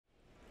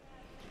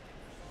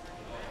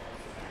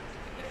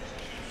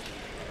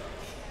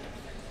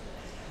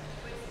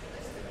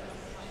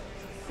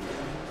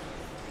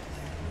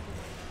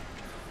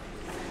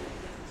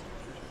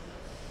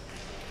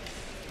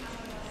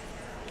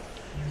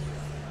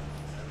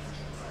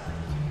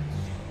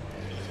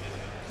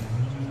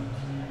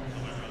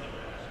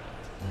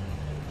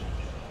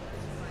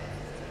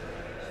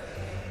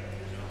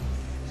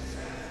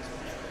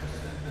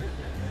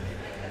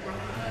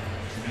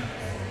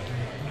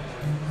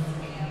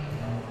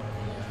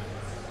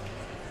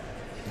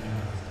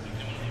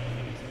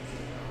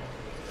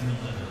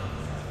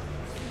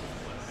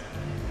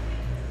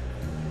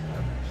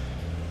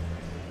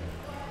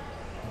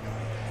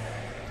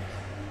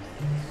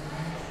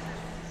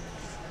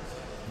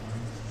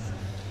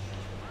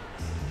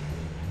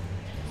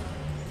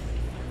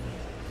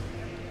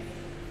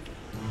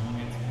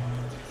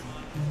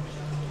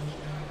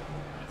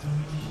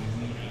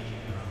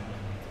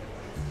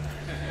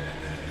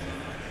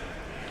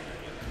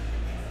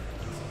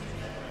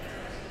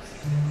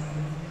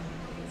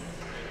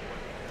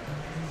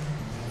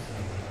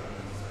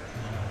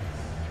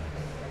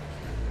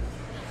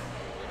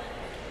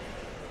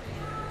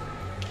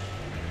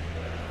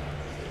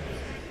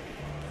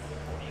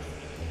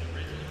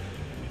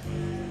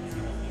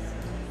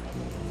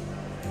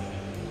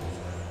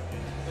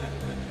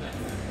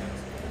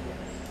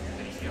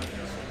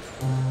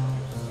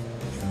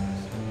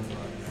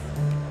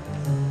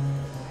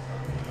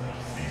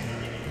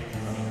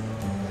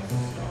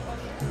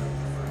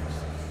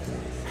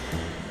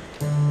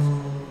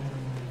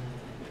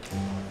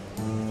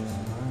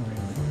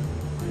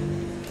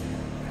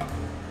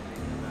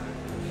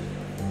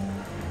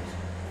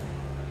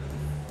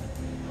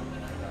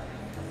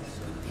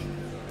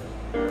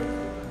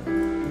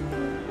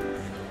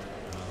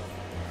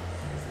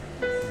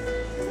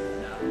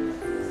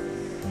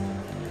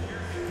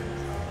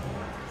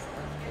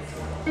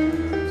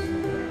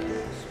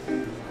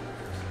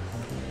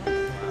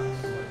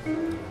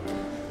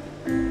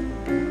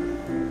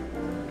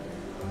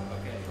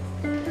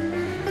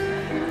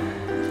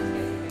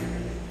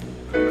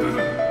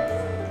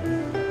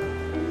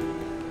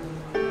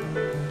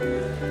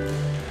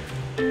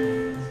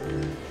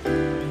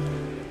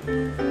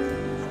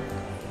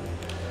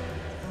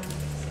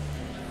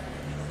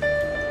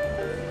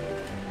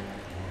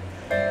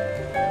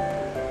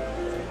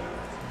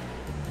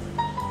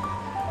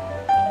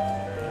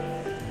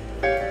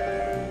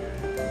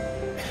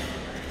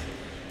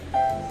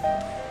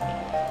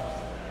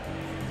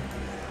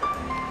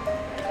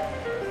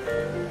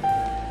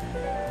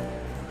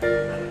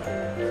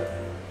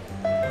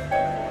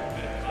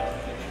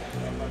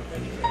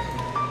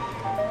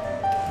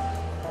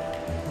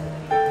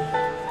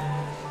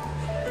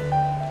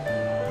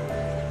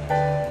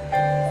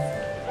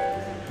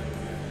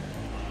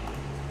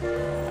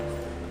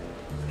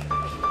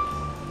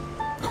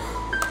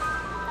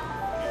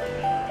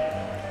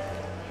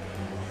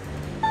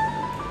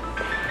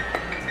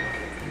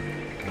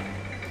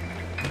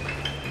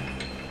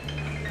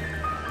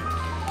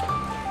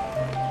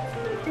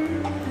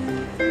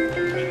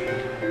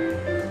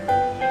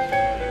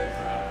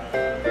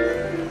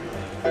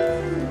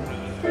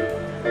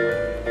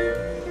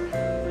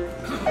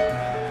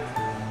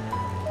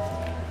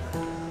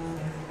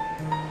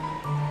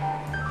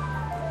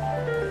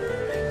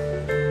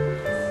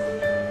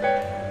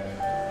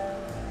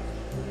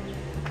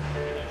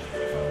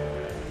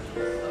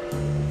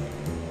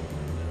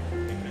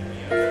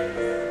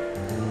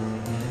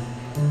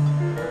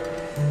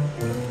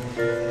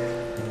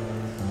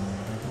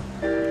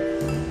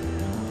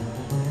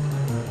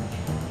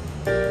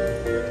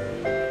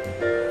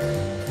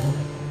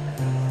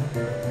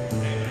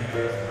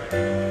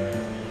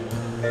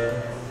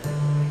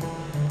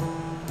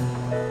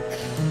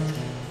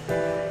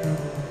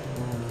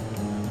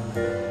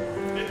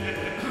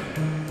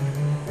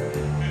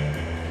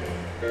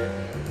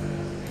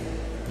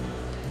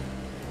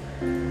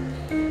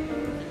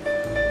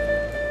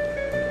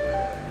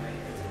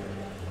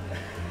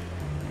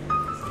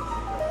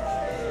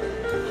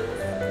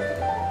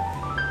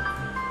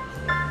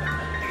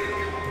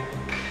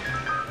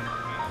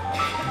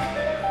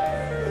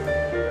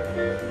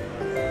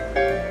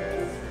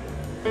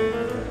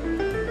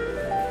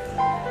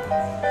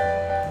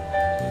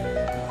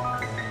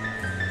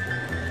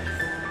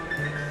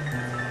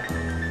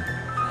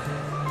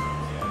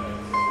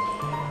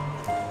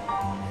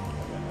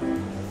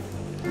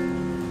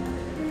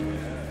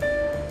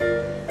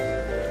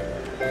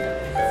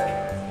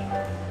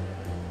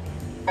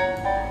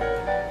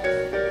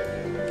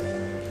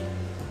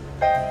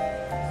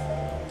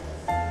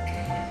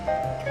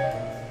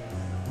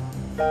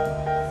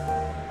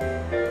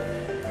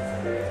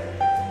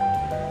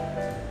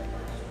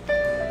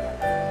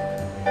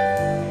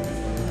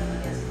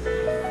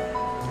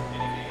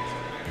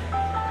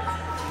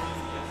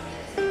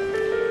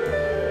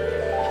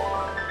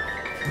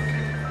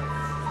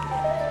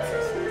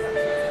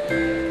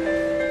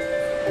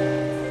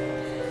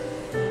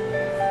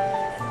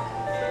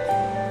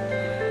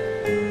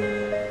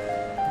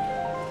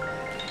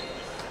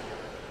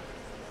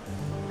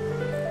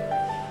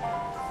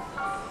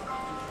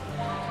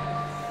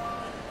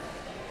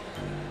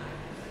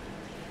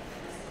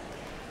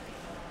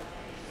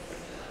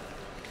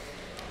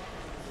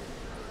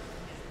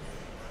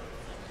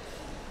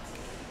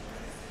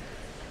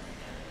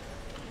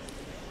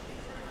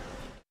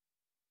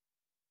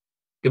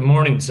Good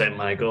morning, St.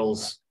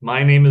 Michael's.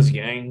 My name is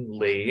Yang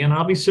Lee, and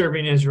I'll be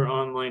serving as your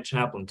online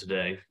chaplain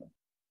today.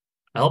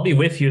 I'll be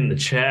with you in the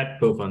chat,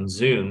 both on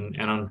Zoom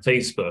and on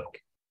Facebook.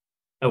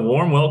 A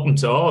warm welcome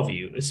to all of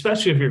you,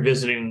 especially if you're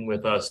visiting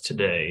with us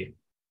today.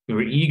 We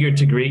were eager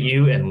to greet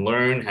you and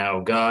learn how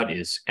God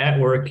is at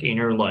work in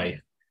your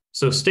life.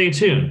 So stay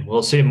tuned.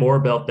 We'll say more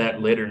about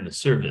that later in the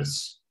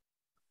service.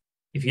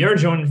 If you are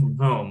joining from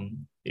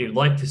home, you'd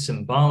like to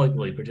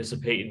symbolically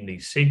participate in the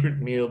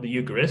sacred meal of the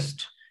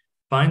Eucharist,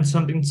 find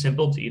something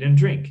simple to eat and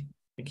drink,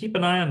 and keep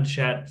an eye on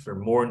chat for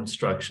more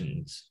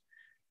instructions.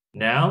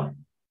 Now,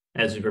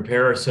 as we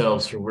prepare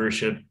ourselves for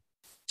worship,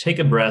 take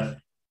a breath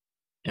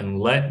and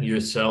let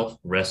yourself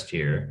rest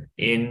here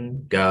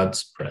in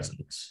God's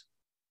presence.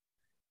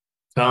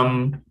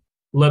 Come,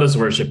 let us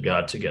worship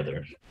God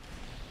together.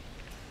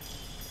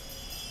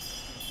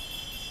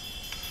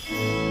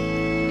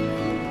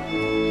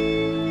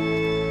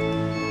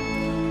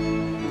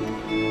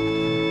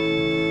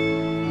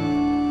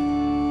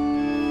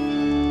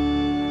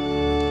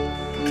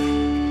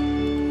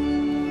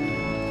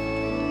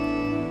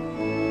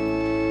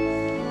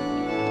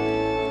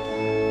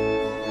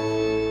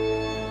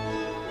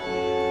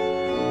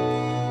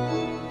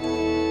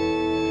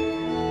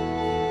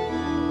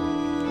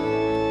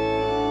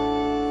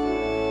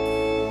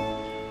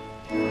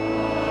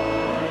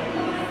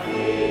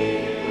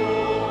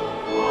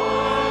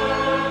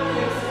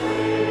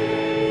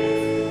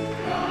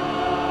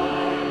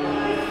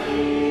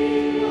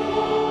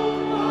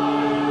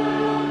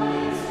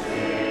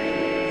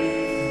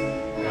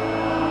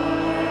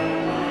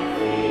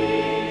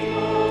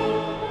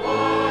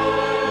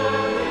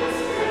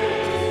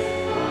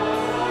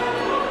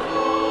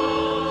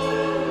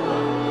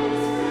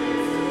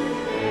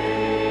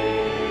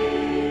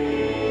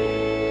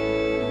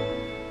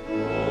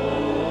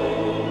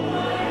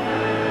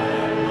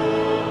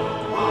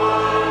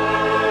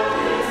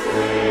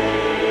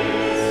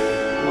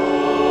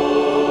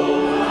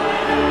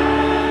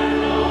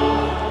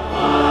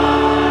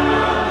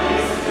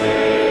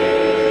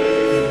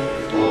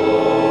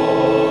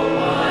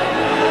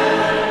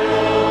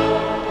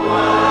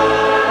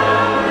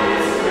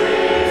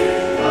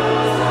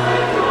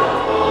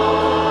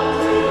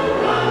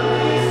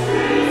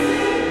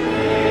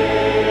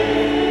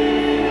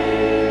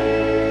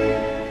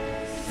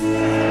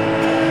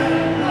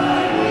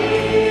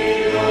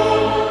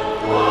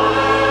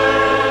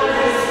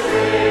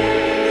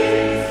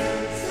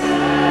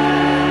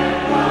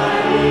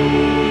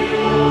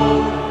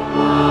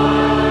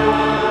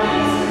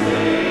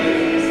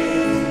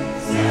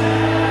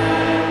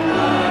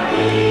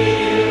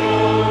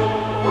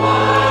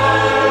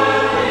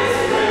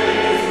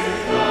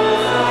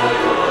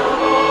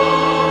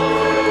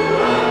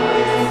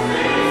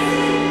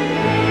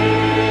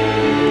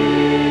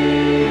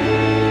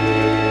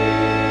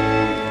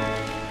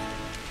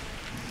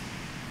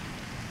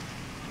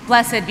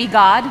 Blessed be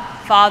God,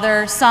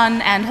 Father,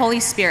 Son, and Holy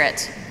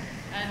Spirit.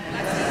 And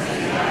blessed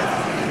be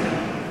God's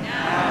kingdom,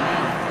 now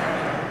and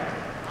forever.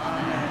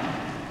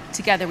 Amen.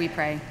 Together we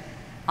pray.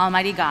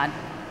 Almighty God,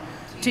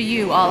 to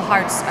you all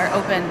hearts are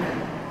open,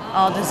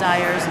 all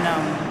desires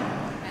known,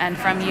 and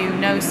from you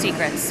no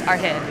secrets are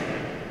hid.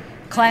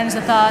 Cleanse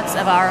the thoughts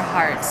of our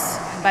hearts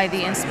by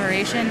the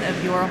inspiration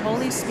of your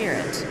Holy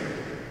Spirit,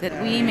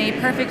 that we may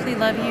perfectly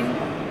love you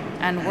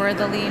and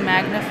worthily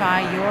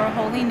magnify your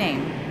holy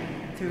name,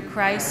 through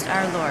Christ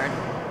our Lord.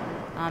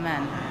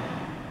 Amen.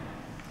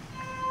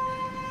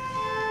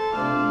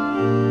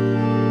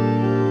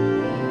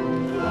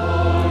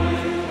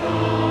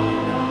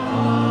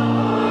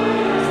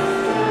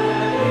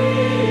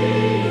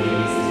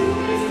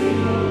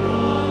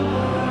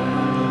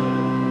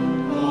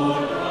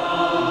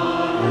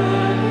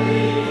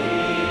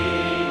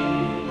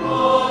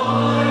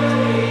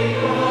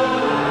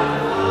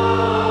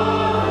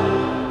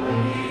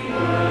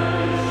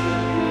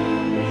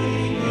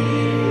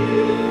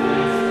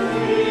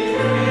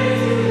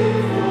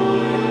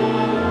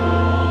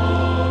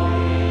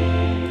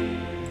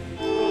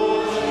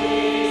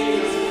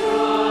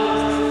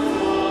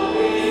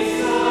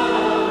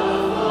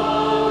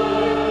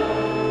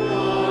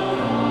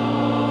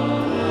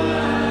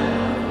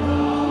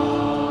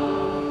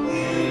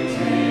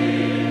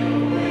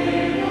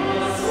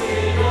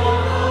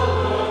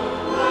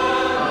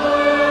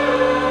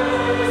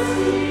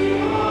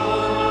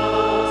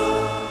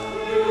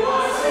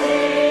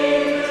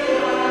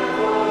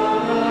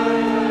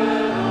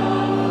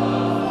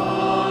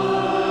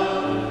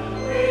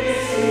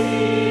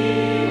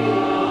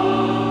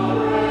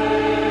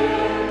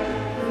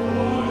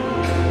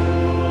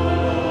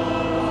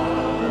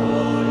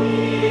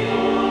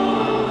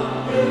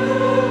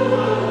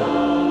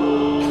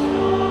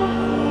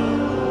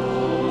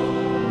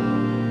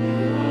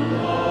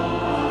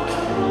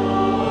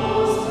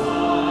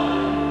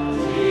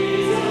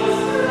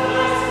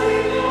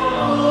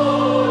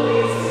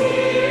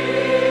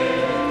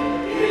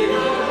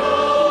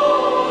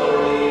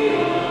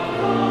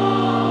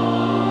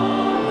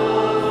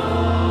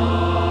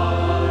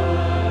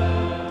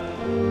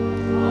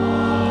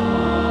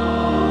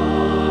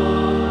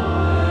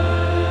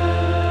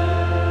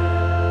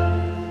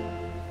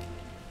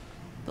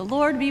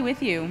 Be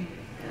with you.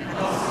 And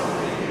also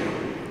with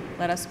you.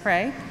 Let us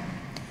pray.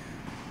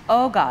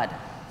 O God,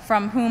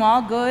 from whom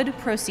all good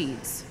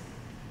proceeds,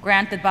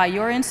 grant that by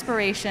your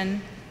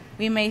inspiration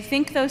we may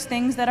think those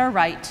things that are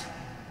right,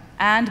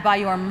 and by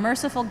your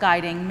merciful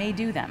guiding may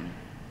do them.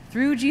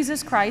 Through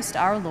Jesus Christ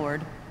our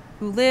Lord,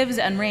 who lives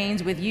and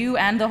reigns with you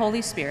and the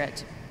Holy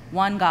Spirit,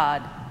 one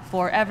God,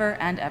 forever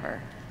and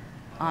ever.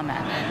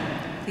 Amen.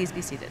 Amen. Please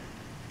be seated.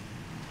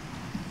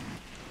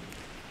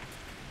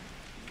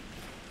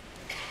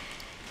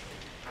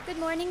 Good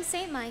morning,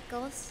 St.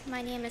 Michael's.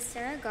 My name is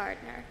Sarah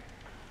Gardner.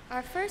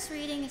 Our first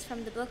reading is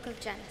from the book of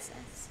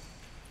Genesis.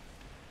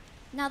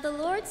 Now the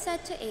Lord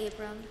said to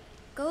Abram,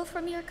 "Go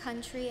from your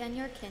country and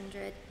your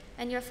kindred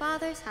and your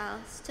father's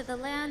house to the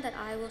land that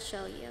I will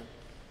show you.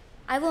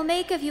 I will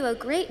make of you a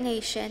great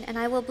nation, and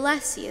I will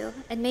bless you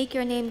and make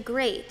your name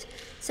great,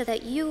 so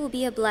that you will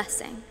be a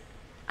blessing.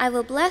 I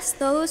will bless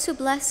those who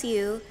bless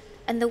you,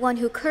 and the one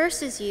who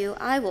curses you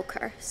I will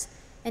curse,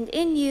 and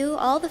in you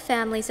all the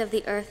families of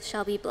the earth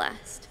shall be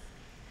blessed."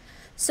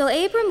 So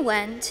Abram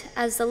went,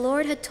 as the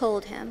Lord had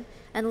told him,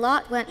 and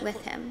Lot went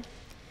with him.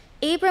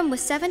 Abram was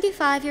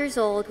 75 years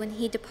old when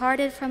he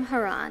departed from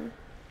Haran.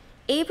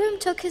 Abram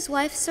took his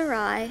wife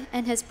Sarai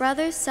and his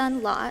brother's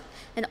son Lot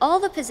and all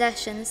the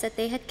possessions that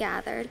they had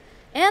gathered,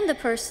 and the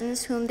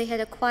persons whom they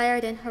had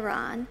acquired in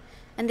Haran,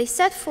 and they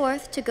set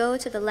forth to go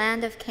to the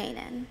land of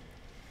Canaan.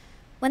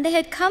 When they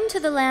had come to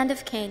the land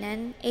of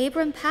Canaan,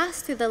 Abram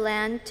passed through the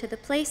land to the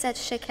place at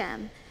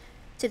Shechem,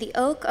 to the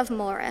oak of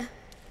Moreh.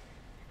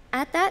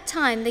 At that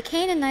time the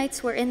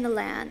Canaanites were in the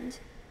land.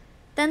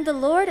 Then the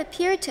Lord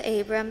appeared to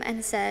Abram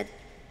and said,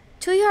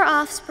 "To your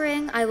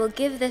offspring I will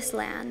give this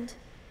land."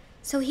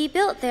 So he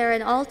built there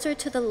an altar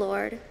to the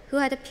Lord, who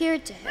had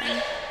appeared to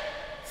him.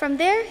 From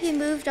there he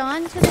moved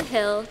on to the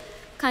hill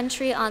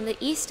country on the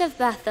east of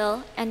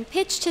Bethel, and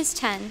pitched his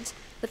tent,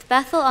 with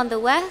Bethel on the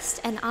west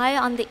and Ai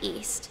on the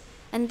east.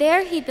 And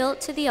there he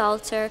built an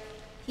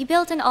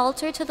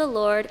altar to the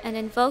Lord, and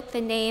invoked the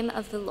name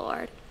of the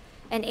Lord.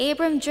 And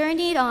Abram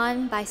journeyed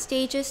on by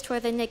stages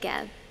toward the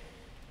Negev.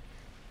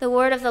 The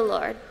word of the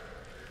Lord.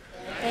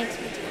 Thanks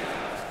be to God.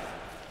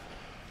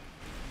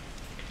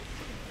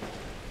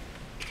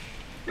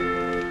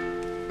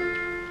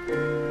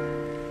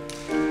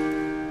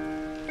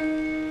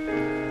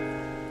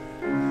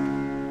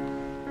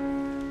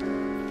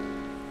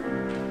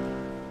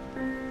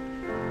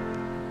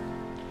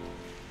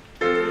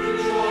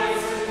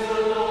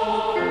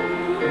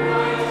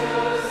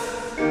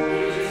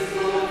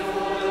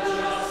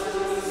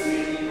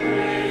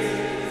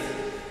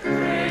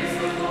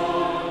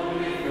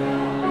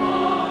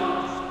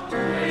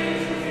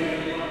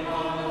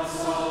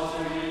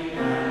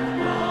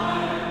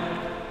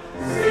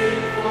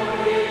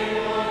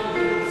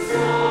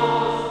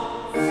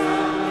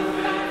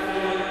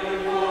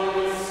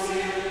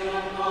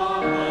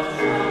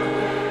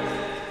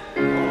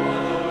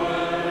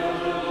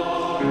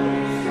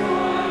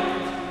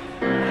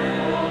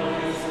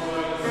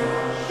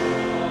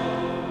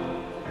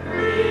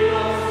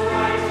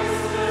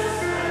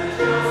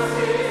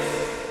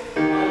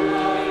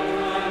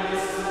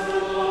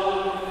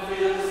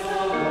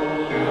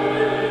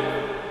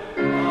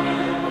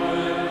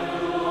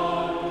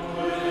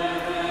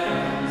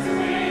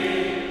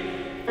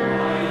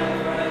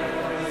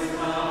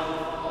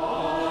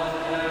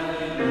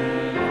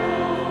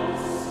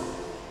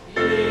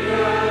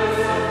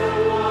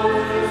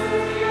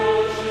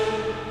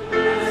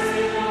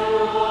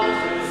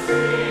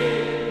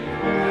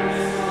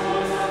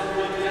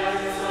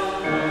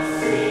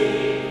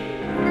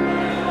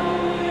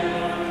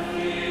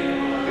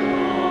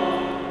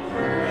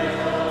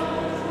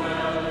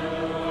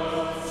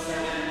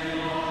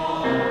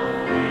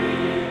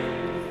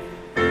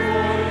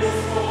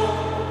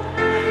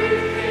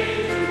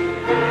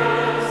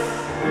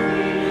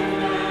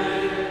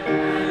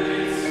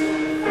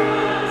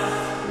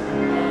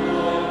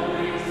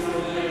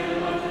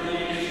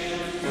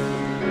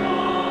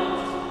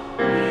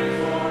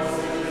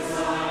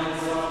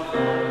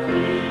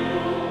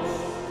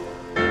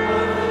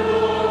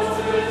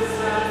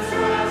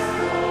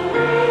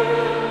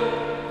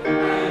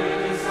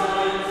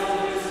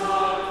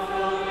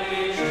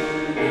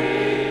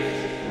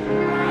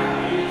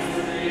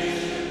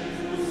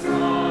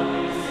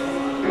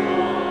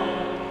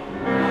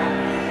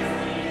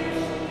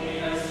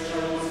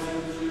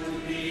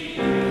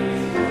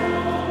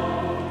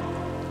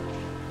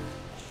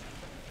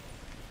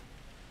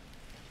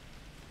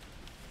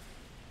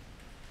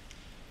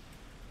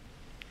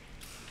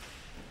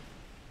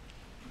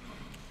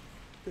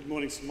 Good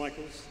morning, St.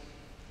 Michael's.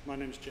 My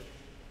name is Jeff.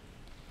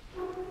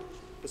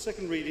 The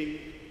second reading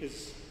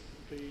is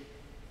the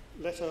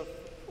letter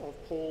of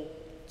Paul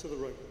to the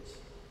Romans.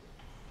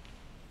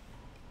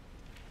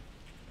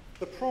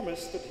 The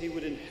promise that he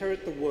would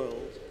inherit the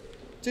world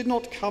did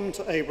not come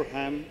to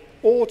Abraham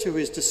or to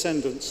his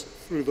descendants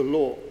through the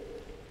law,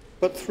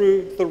 but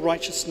through the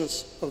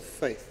righteousness of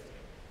faith.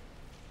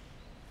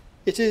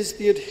 It is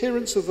the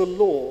adherents of the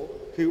law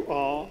who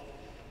are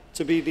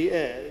to be the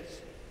heirs.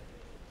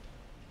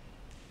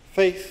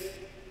 Faith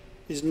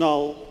is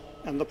null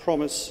and the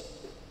promise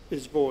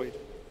is void.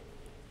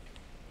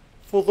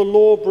 For the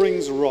law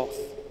brings wrath,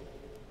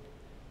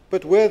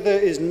 but where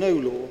there is no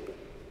law,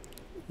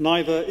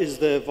 neither is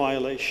there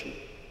violation.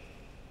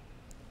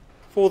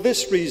 For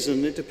this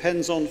reason it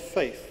depends on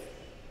faith,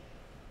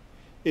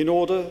 in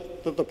order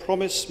that the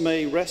promise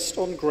may rest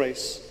on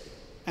grace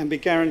and be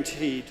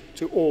guaranteed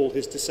to all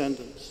his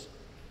descendants,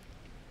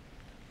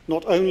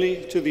 not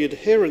only to the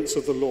adherents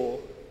of the law,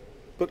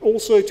 but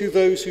also to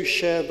those who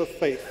share the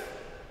faith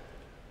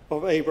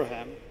of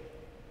Abraham,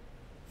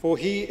 For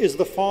he is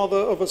the Father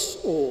of us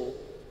all,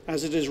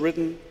 as it is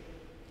written,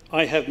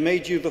 I have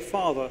made you the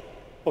father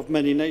of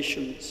many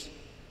nations,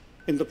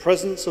 in the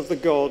presence of the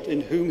God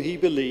in whom he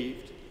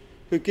believed,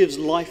 who gives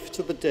life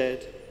to the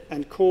dead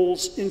and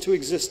calls into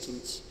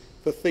existence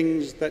the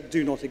things that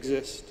do not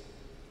exist.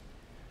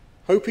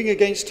 Hoping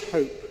against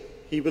hope,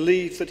 he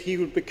believed that he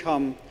would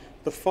become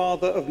the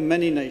father of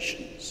many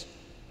nations,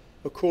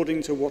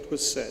 according to what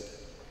was said,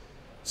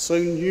 so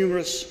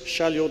numerous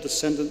shall your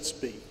descendants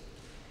be.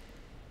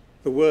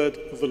 The word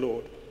of the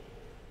Lord.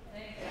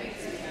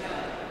 Thanks be to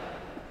God.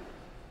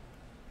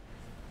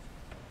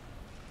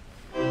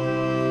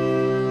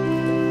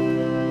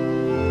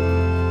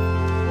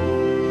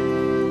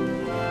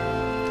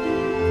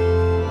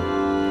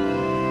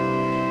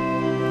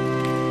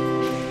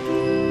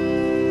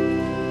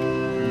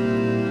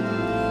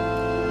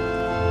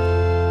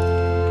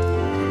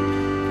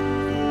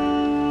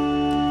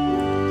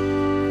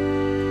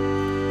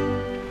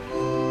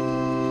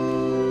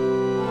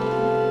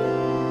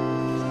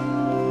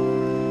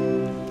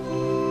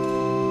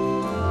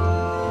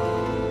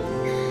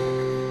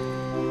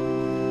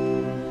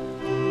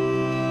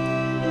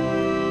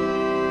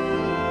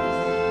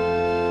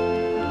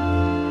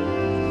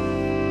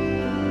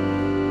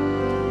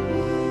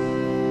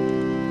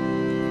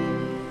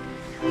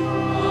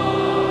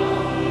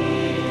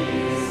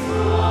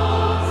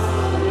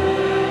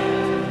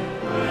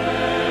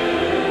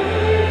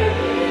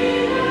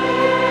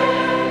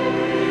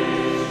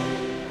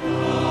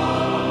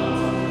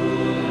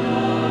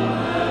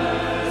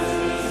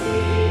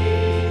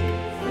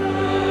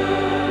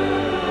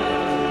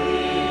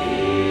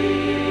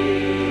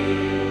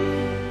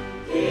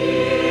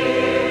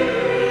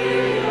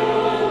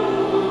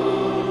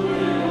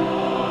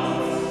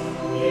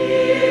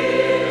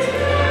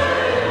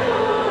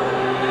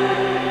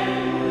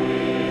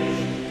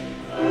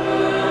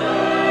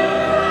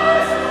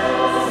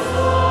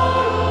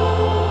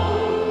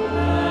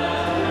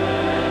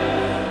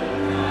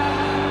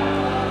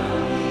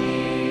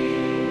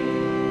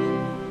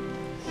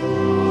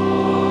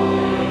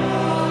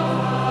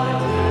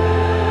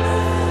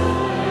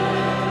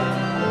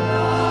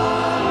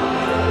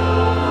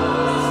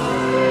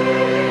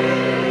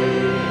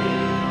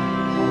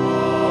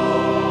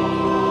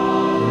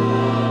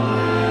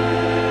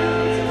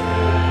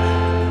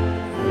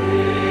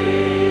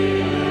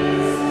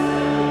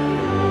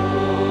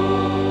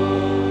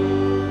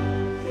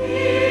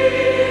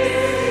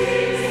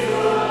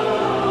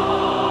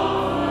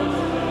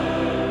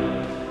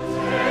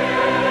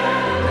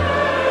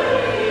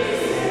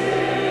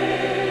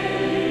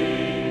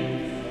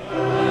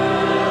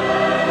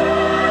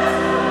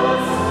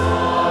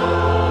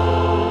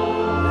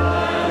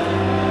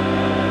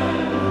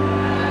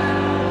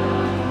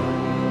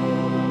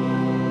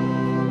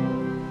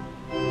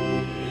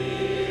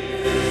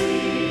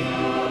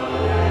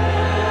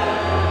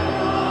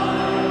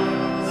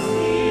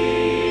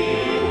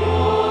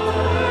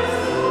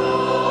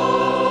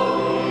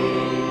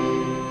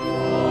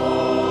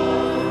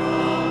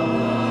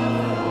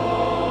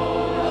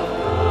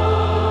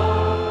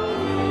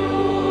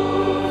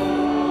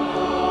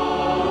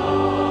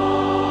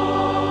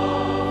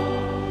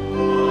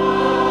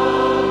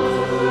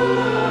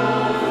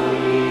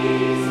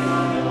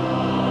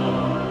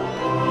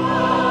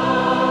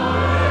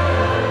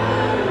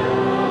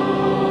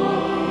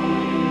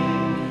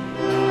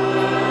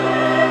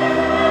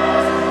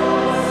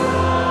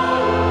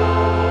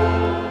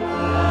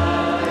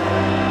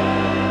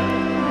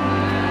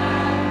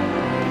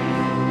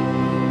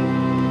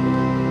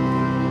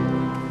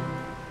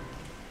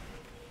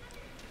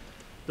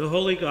 The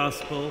Holy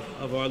Gospel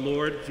of our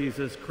Lord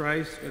Jesus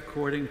Christ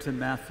according to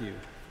Matthew.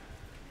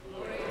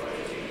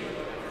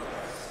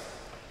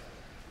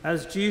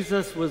 As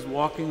Jesus was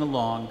walking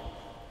along,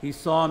 he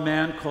saw a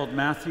man called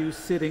Matthew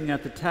sitting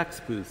at the tax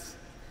booth,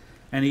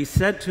 and he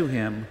said to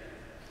him,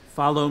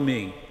 "Follow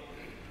me."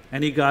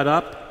 And he got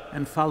up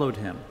and followed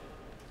him.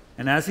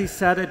 And as he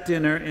sat at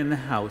dinner in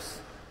the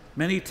house,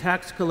 many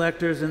tax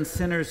collectors and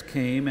sinners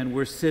came and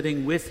were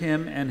sitting with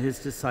him and his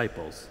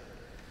disciples.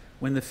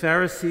 When the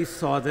Pharisees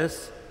saw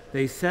this,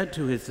 they said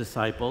to his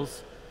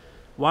disciples,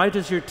 "Why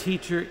does your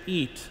teacher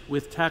eat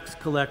with tax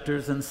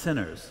collectors and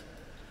sinners?"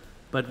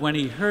 But when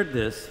he heard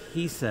this,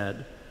 he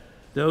said,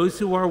 "Those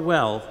who are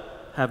well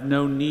have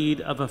no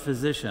need of a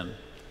physician,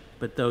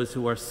 but those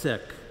who are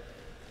sick.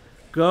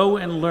 Go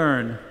and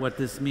learn what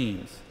this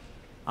means.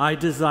 I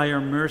desire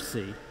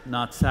mercy,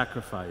 not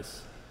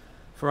sacrifice.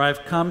 For I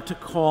have come to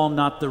call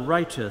not the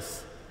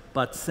righteous,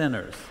 but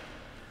sinners."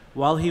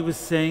 While he was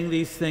saying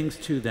these things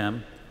to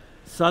them,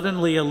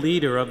 suddenly a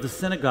leader of the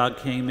synagogue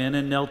came in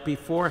and knelt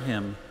before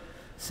him,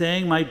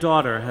 saying, "My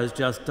daughter has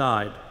just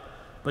died,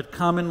 but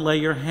come and lay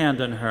your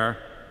hand on her,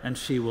 and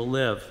she will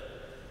live."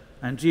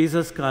 And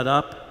Jesus got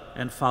up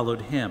and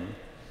followed him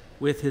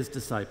with his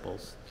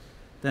disciples.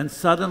 Then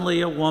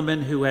suddenly a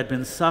woman who had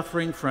been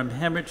suffering from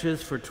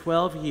hemorrhages for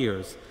 12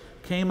 years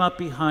came up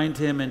behind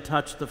him and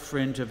touched the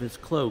fringe of his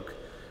cloak,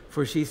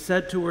 for she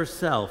said to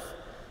herself,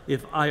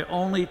 "If I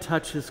only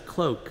touch his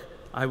cloak,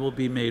 I will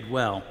be made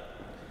well."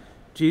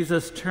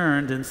 Jesus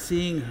turned, and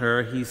seeing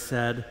her, he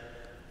said,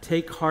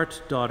 "Take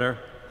heart, daughter,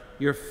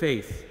 your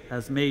faith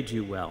has made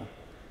you well."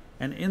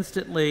 And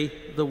instantly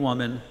the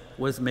woman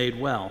was made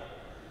well.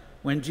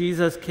 When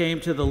Jesus came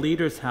to the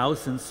leader's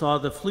house and saw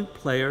the flute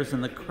players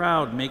and the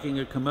crowd making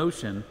a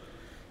commotion,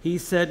 he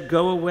said,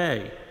 "Go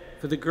away,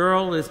 for the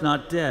girl is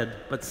not dead,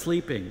 but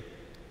sleeping."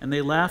 And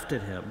they laughed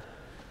at him.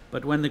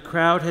 But when the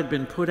crowd had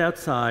been put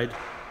outside,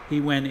 he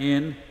went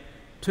in,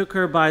 took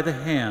her by the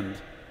hand,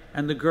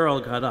 and the girl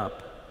got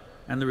up.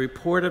 And the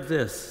report of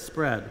this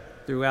spread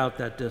throughout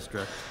that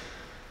district.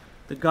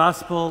 The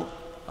Gospel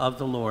of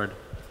the Lord.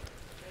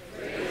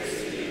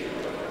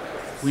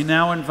 We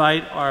now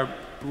invite our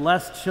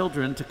blessed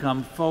children to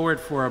come forward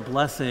for a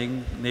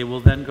blessing. They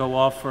will then go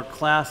off for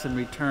class and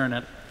return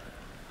at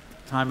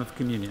time of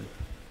communion.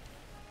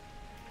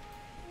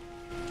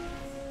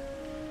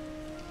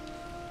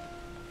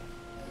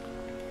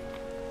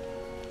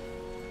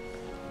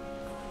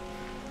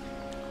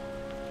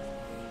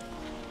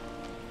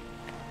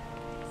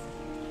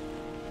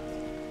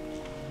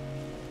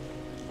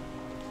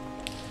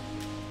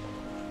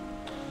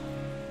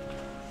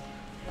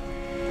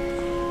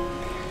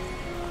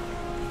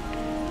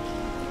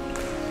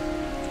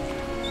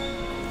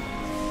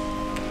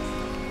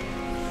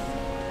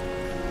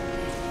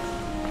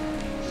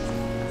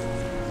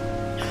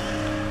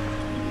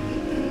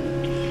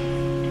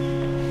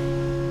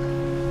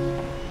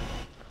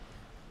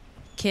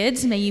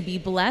 Kids, may you be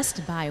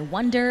blessed by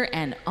wonder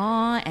and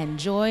awe and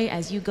joy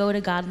as you go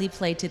to godly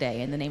play today.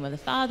 In the name of the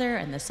Father,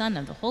 and the Son,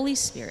 and the Holy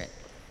Spirit.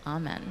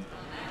 Amen.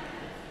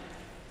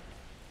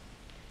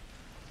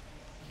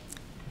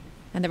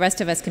 And the rest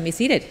of us can be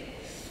seated.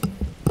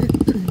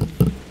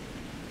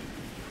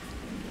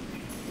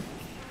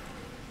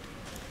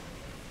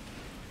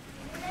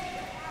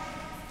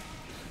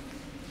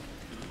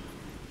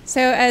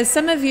 So as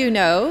some of you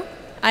know,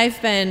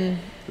 I've been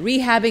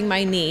rehabbing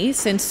my knee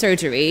since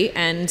surgery,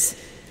 and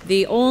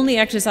the only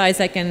exercise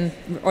I can,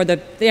 or the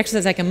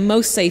exercise I can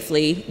most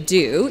safely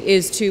do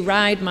is to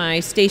ride my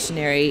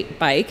stationary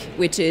bike,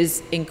 which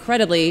is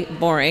incredibly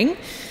boring.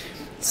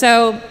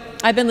 So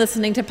I've been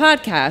listening to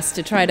podcasts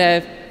to try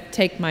to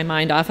take my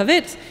mind off of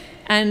it.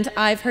 And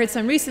I've heard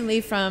some recently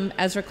from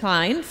Ezra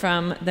Klein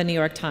from the New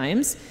York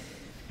Times.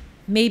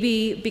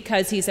 Maybe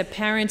because he's a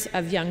parent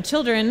of young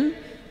children,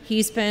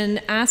 he's been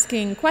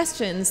asking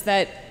questions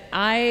that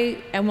I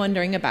am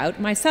wondering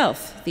about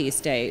myself these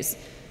days,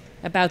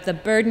 about the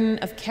burden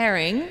of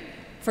caring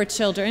for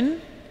children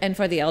and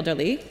for the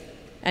elderly,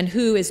 and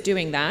who is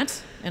doing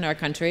that in our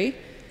country,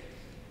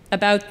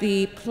 about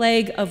the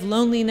plague of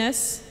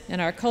loneliness in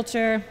our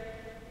culture,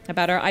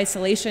 about our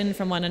isolation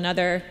from one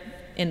another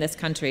in this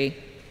country.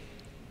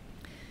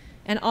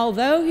 And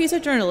although he's a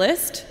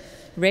journalist,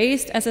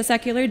 raised as a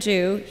secular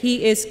Jew,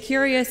 he is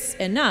curious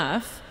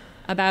enough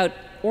about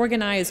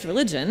organized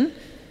religion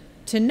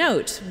to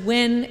note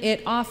when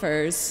it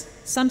offers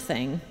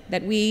something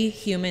that we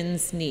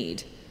humans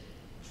need.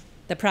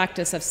 The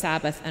practice of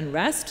Sabbath and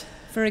rest,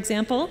 for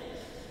example,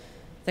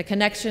 the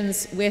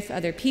connections with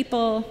other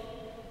people,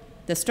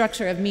 the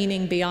structure of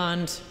meaning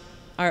beyond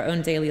our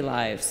own daily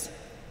lives.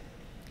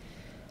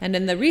 And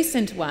in the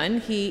recent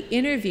one, he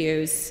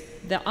interviews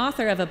the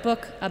author of a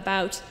book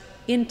about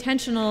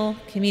intentional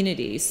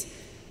communities.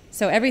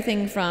 So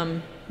everything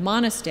from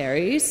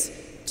monasteries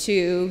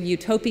to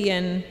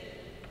utopian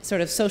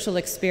sort of social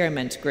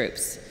experiment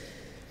groups.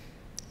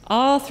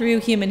 All through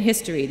human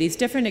history, these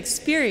different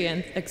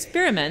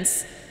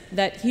experiments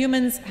that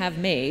humans have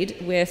made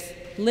with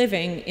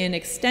living in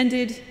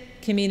extended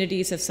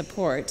communities of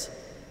support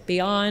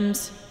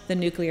beyond the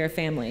nuclear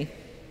family.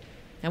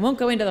 I won't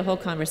go into the whole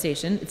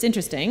conversation. It's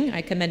interesting.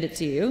 I commend it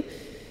to you.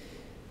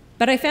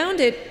 But I found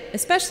it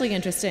especially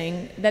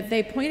interesting that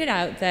they pointed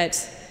out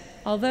that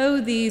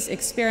although these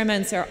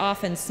experiments are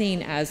often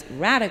seen as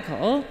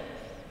radical,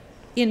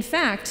 in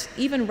fact,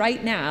 even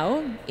right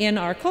now in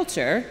our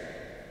culture,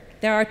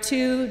 there are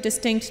two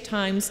distinct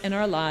times in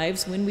our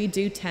lives when we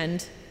do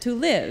tend to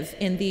live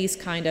in these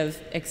kind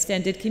of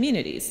extended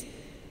communities.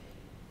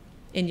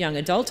 In young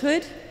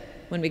adulthood,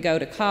 when we go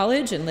to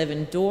college and live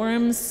in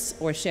dorms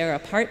or share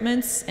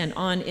apartments, and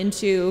on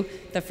into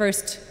the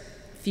first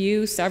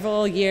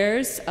several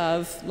years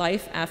of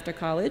life after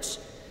college.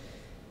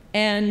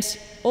 And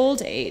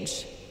old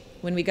age,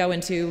 when we go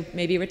into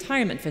maybe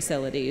retirement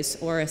facilities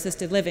or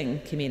assisted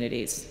living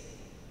communities.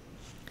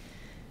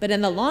 But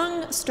in the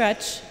long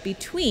stretch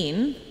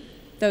between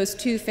those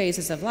two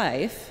phases of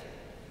life,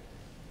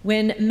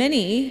 when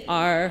many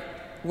are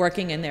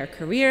working in their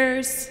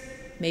careers,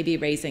 maybe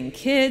raising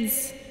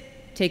kids,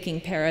 taking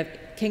care of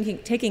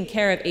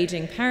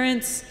aging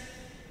parents,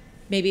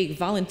 maybe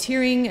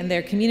volunteering in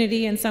their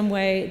community in some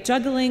way,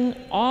 juggling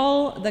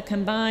all the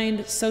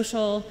combined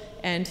social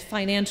and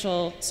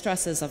financial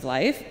stresses of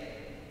life,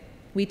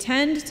 we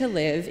tend to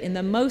live in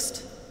the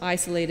most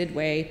isolated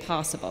way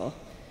possible,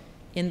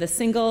 in the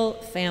single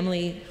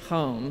family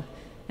home,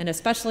 and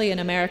especially in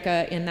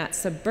America, in that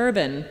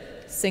suburban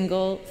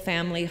single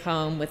family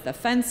home with the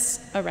fence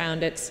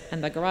around it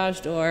and the garage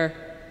door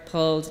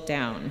pulled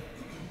down.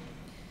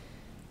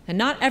 And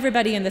not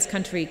everybody in this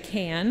country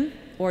can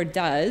or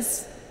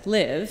does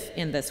live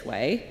in this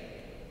way,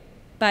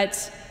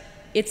 but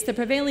it's the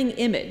prevailing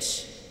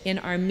image in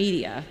our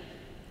media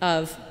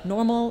of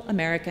normal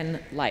American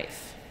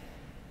life.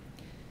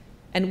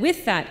 And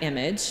with that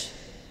image,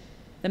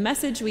 the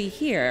message we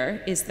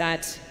hear is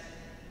that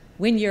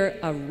when you're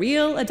a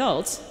real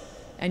adult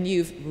and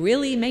you've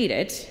really made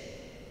it,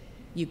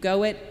 you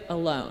go it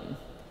alone.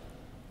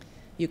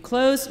 You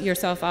close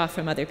yourself off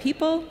from other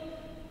people,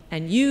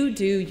 and you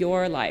do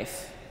your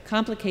life,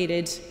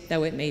 complicated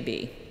though it may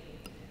be.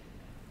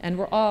 And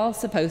we're all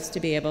supposed to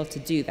be able to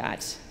do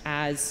that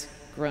as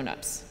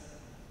grown-ups.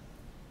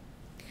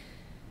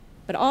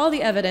 But all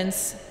the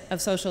evidence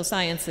of social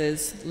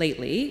sciences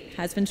lately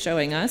has been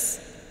showing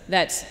us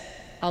that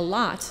a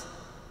lot,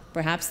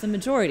 perhaps the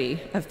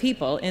majority of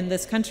people in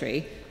this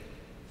country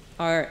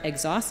are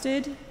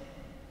exhausted,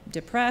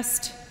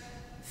 depressed,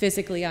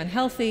 physically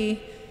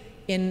unhealthy,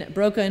 in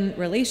broken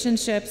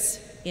relationships,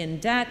 in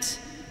debt,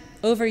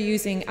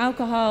 overusing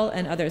alcohol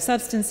and other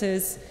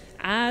substances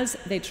as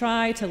they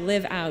try to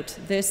live out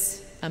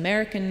this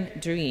American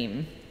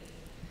dream.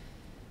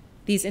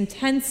 These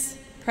intense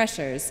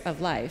pressures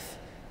of life,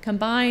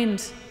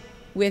 combined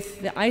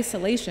with the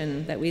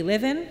isolation that we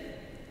live in,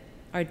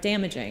 are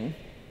damaging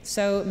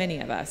so many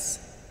of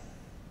us.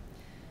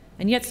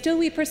 And yet still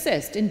we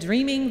persist in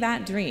dreaming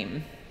that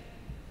dream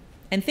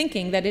and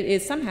thinking that it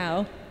is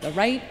somehow the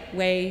right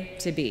way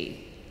to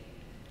be.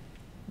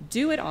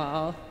 Do it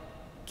all,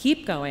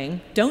 keep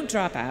going, don't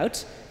drop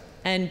out,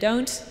 and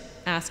don't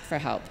ask for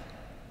help.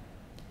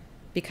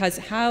 Because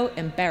how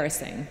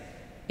embarrassing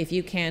if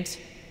you can't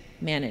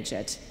manage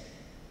it.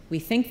 We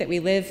think that we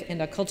live in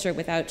a culture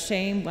without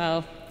shame.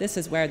 Well, this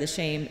is where the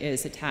shame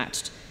is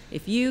attached.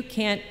 If you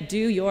can't do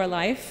your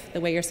life the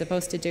way you're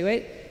supposed to do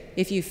it,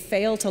 if you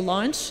fail to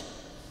launch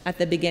at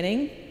the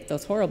beginning,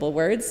 those horrible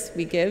words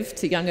we give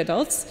to young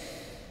adults,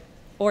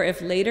 or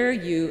if later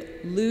you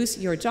lose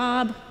your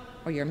job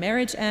or your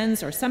marriage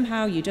ends or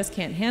somehow you just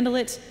can't handle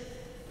it,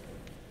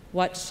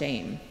 what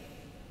shame.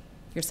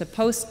 You're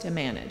supposed to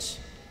manage,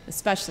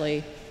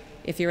 especially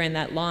if you're in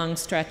that long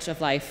stretch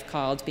of life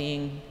called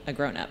being a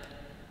grown-up.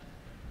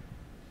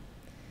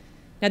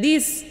 Now,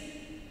 these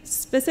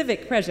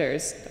specific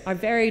pressures are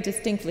very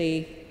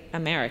distinctly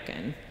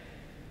American,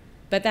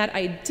 but that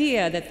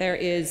idea that there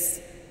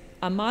is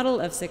a model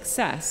of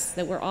success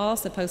that we're all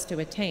supposed to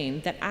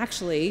attain that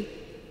actually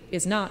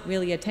is not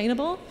really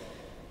attainable,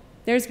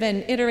 there's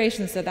been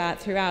iterations of that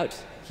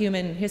throughout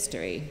human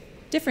history.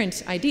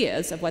 Different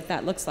ideas of what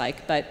that looks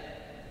like, but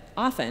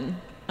often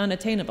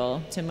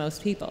unattainable to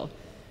most people.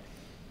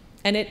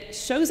 And it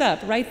shows up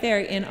right there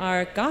in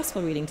our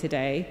gospel reading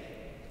today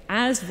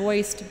as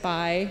voiced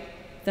by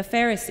the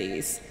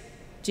Pharisees,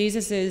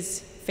 Jesus'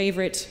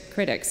 favorite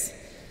critics.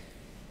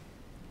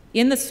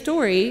 In the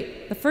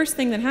story, the first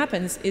thing that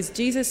happens is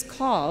Jesus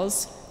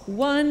calls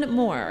one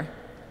more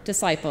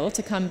disciple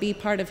to come be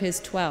part of his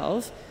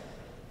 12.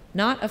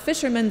 Not a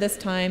fisherman this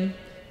time,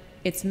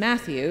 it's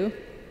Matthew,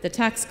 the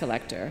tax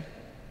collector,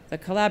 the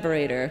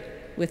collaborator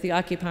with the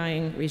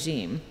occupying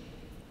regime.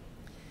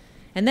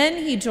 And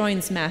then he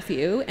joins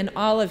Matthew and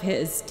all of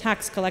his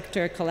tax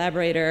collector,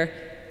 collaborator,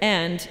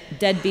 and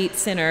deadbeat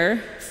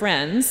sinner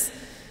friends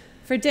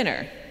for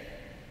dinner.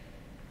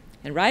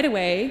 And right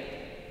away,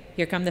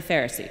 here come the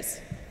Pharisees.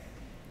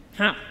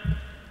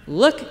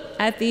 Look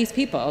at these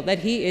people that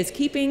he is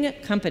keeping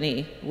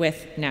company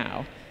with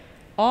now.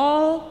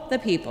 All the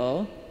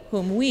people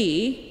whom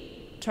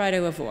we try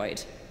to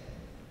avoid.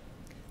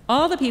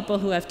 All the people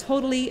who have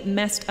totally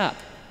messed up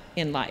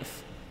in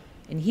life.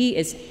 And he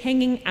is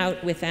hanging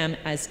out with them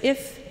as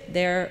if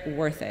they're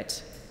worth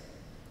it.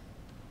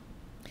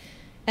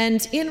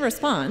 And in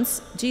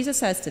response, Jesus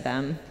says to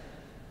them,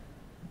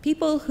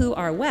 people who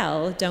are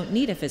well don't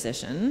need a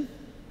physician.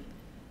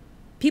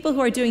 People who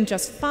are doing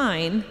just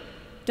fine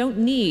don't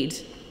need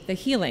the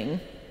healing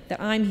that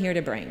I'm here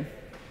to bring.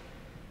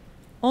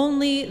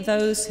 Only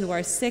those who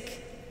are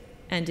sick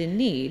and in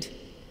need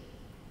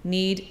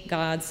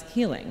God's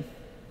healing.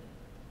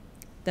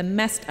 The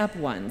messed up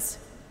ones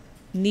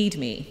need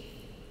me.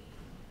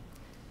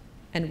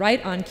 And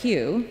right on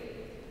cue,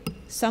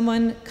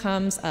 someone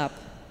comes up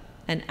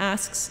and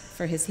asks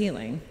for his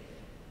healing,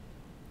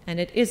 and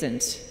it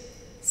isn't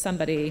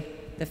somebody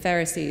the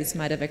Pharisees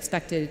might have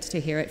expected to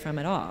hear it from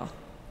at all.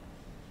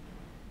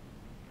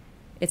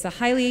 It's a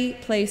highly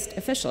placed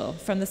official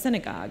from the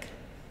synagogue,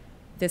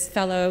 this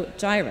fellow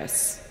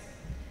Jairus,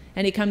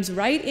 and he comes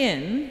right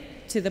in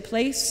to the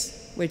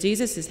place where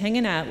Jesus is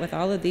hanging out with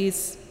all of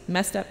these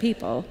messed up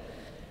people,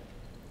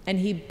 and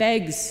he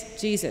begs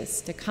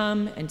Jesus to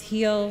come and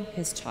heal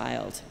his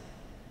child,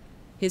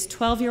 his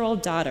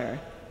 12-year-old daughter,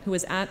 who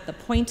was at the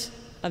point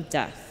of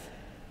death.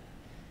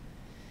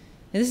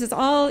 And this is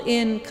all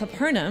in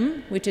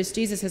Capernaum, which is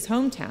Jesus'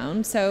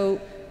 hometown, so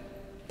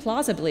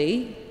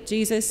plausibly,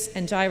 Jesus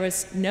and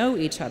Jairus know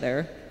each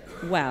other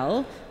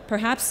well.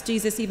 Perhaps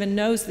Jesus even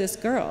knows this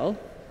girl,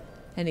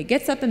 and he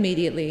gets up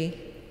immediately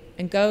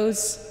and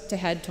goes to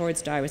head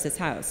towards Jairus'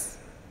 house.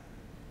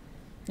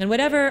 And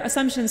whatever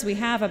assumptions we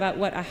have about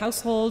what a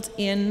household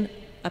in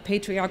a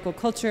patriarchal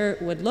culture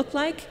would look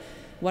like,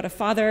 what a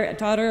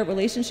father-daughter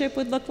relationship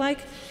would look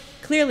like,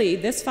 clearly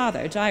this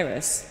father,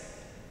 Jairus,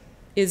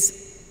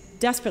 is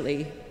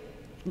desperately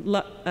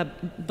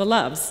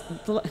beloved.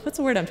 What's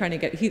the word I'm trying to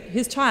get?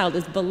 His child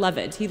is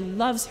beloved. He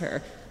loves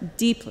her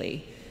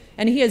deeply.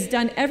 And he has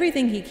done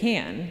everything he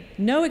can,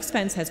 no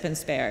expense has been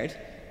spared,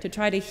 to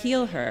try to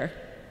heal her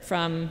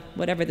from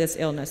whatever this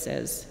illness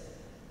is.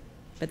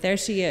 But there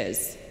she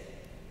is,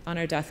 on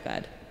her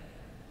deathbed.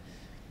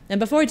 And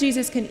before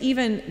Jesus can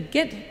even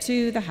get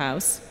to the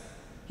house,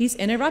 he's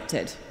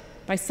interrupted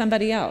by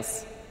somebody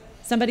else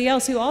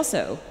who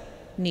also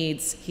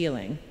needs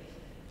healing.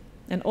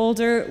 An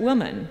older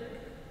woman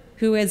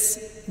who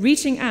is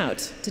reaching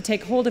out to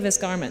take hold of his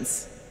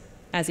garments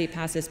as he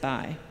passes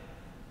by.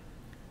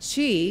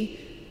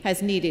 She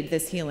has needed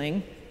this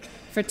healing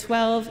for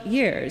 12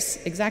 years,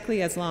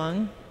 exactly as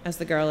long as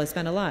the girl has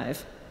been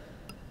alive.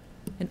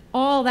 And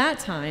all that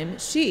time,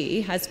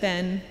 she has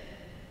been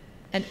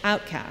an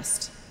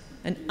outcast,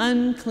 an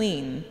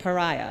unclean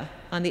pariah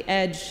on the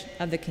edge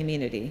of the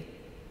community,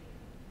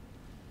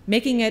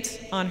 making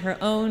it on her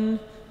own,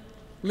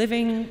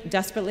 living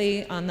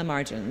desperately on the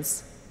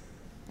margins.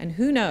 And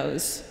who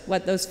knows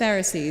what those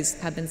Pharisees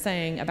have been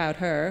saying about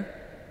her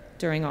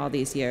during all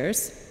these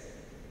years.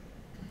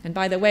 And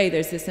by the way,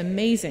 there's this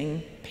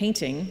amazing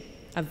painting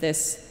of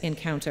this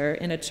encounter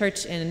in a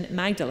church in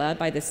Magdala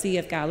by the Sea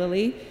of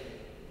Galilee.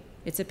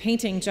 It's a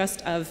painting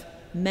just of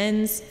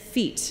men's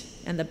feet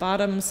and the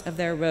bottoms of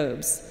their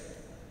robes,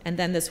 and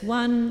then this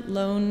one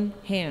lone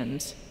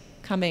hand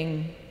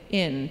coming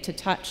in to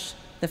touch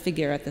the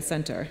figure at the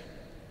center.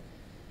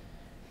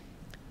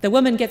 The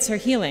woman gets her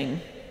healing,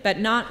 but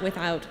not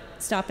without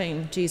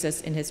stopping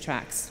Jesus in his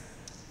tracks.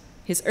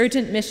 His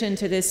urgent mission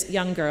to this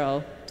young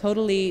girl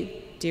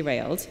totally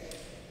derailed.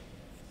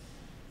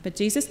 But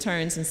Jesus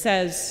turns and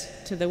says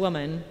to the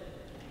woman,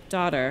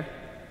 "Daughter,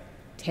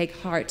 take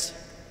heart.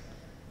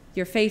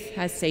 Your faith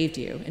has saved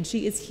you." And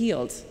she is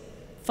healed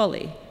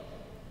fully.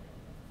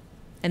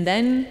 And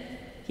then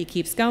he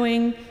keeps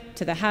going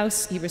to the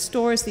house. He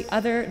restores the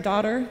other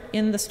daughter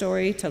in the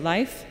story to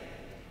life.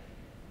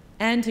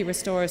 And he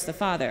restores the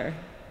father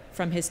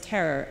from his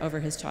terror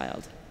over his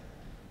child.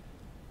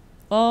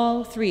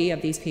 All three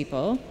of these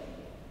people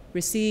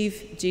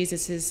receive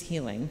Jesus'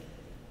 healing.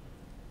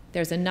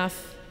 There's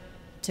enough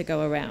to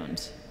go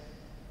around.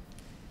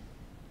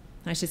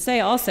 I should say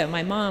also,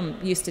 my mom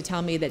used to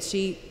tell me that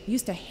she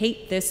used to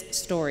hate this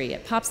story.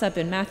 It pops up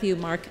in Matthew,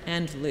 Mark,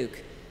 and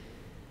Luke.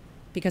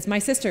 Because my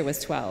sister was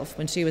 12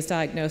 when she was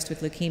diagnosed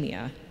with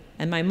leukemia.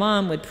 And my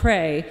mom would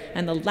pray,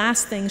 and the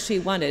last thing she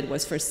wanted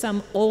was for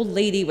some old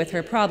lady with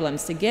her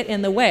problems to get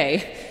in the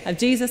way of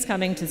Jesus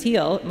coming to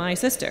heal my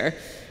sister.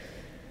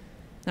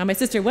 Now, my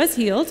sister was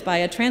healed by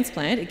a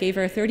transplant. It gave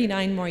her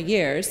 39 more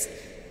years.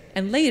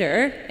 And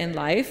later in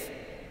life,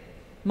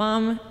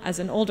 Mom, as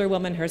an older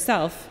woman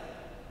herself,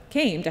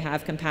 came to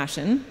have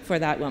compassion for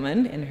that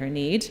woman in her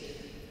need.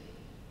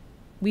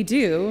 We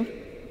do,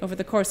 over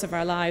the course of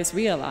our lives,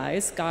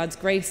 realize God's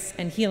grace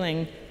and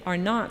healing are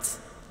not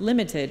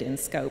limited in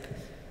scope.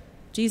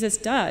 Jesus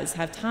does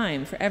have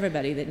time for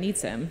everybody that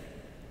needs him.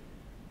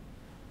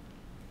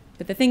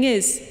 But the thing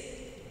is,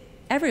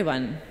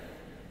 everyone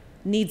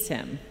needs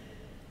him.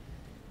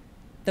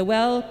 The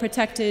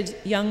well-protected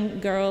young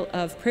girl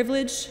of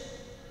privilege,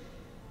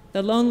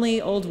 the lonely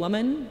old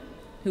woman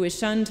who is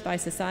shunned by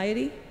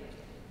society,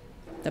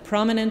 the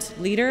prominent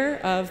leader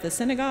of the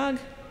synagogue,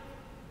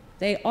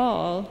 they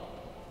all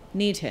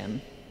need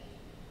him.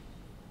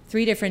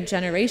 3 different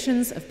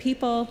generations of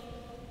people,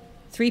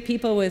 3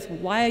 people with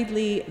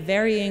widely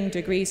varying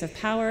degrees of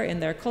power in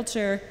their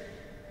culture,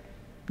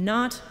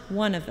 not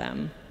one of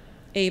them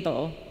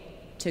able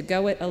to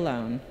go it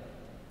alone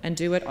and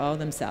do it all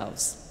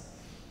themselves.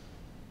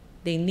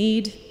 They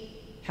need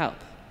help,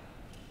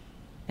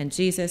 and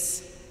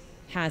Jesus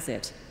has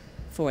it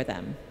for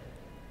them.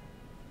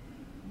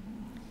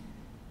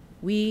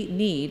 We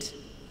need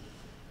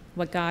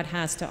what God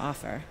has to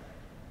offer: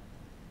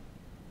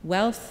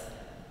 wealth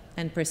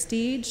and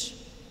prestige,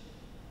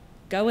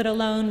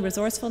 go-it-alone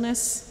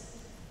resourcefulness,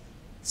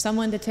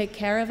 someone to take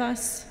care of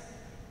us.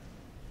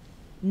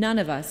 None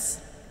of us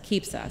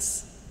keeps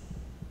us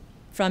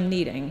from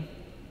needing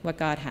what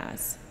God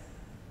has,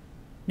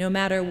 no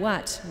matter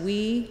what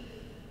we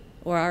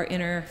or our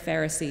inner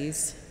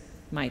Pharisees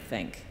might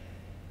think.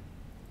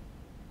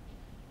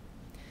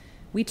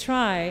 We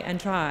try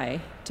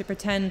to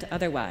pretend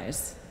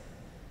otherwise.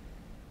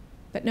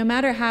 But no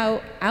matter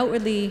how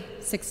outwardly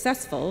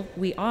successful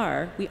we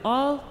are, we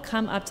all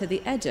come up to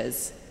the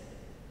edges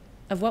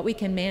of what we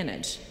can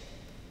manage.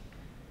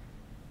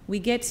 We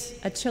get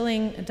a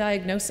chilling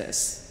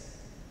diagnosis,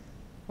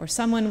 or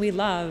someone we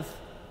love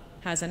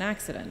has an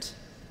accident.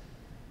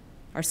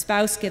 Our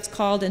spouse gets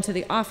called into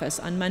the office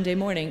on Monday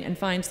morning and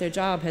finds their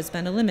job has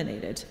been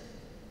eliminated.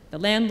 The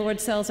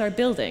landlord sells our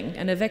building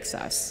and evicts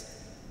us.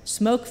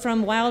 Smoke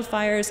from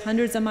wildfires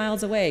hundreds of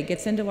miles away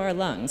gets into our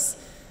lungs.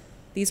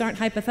 These aren't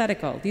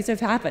hypothetical. These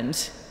have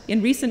happened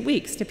in recent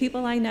weeks to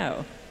people I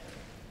know.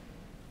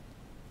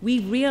 we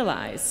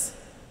realize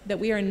that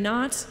we are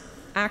not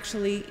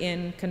actually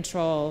in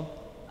control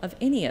of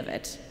any of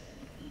it,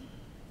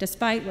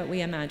 despite what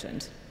we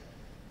imagined.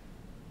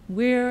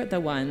 We're the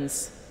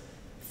ones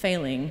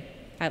failing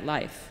at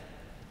life.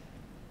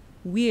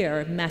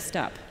 We're messed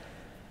up,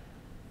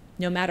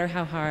 no matter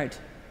how hard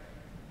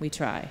we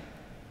try.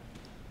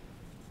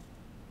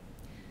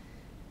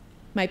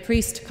 My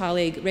priest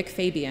colleague, Rick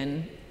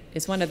Fabian,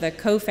 is one of the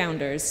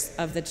co-founders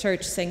of the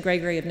church St.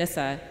 Gregory of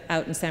Nyssa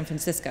out in San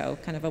Francisco,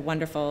 kind of a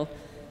wonderful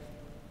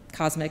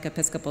cosmic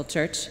Episcopal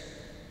church.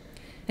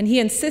 And he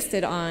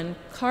insisted on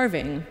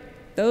carving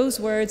those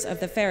words of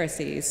the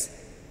Pharisees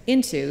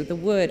into the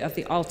wood of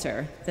the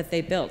altar that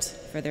they built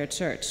for their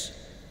church.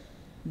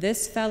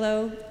 This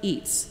fellow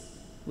eats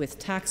with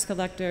tax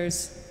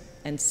collectors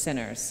and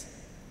sinners.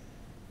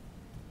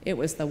 It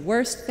was the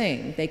worst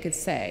thing they could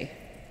say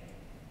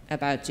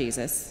about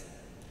Jesus.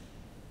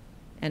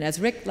 And as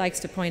Rick likes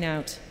to point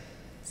out,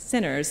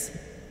 sinners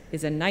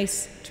is a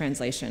nice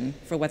translation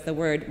for what the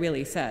word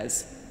really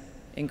says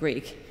in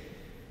Greek.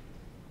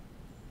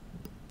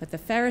 But the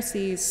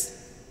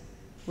Pharisees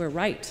were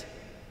right,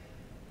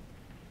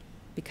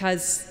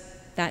 because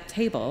that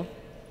table,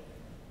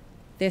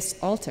 this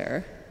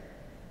altar,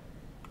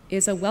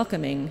 is a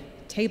welcoming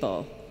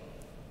table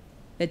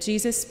that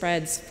Jesus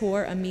spreads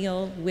for a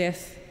meal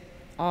with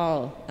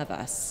all of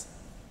us,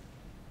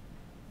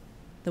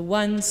 the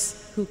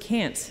ones who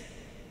can't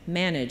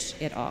manage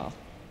it all,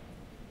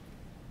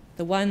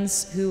 the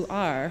ones who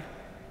are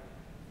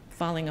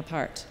falling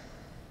apart,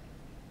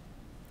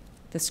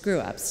 the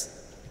screw-ups,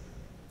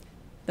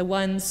 the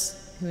ones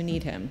who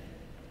need him.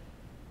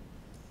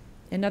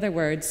 In other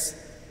words,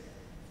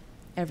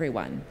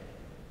 everyone.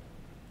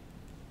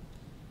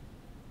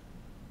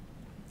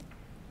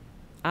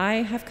 I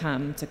have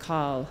come to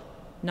call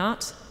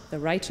not the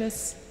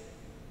righteous,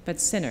 but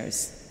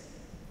sinners,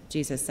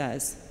 Jesus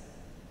says.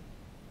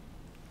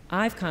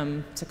 I've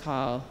come to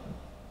call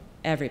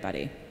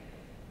everybody.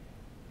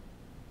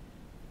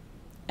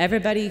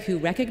 Everybody who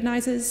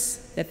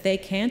recognizes that they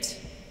can't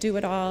do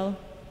it all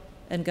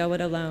and go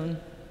it alone.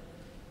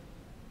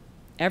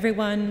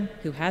 Everyone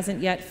who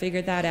hasn't yet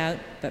figured that out,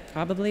 but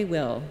probably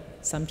will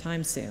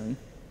sometime soon.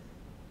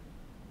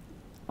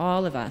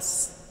 All of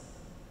us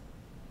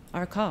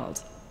are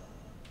called.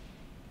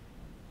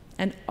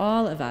 And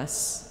all of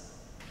us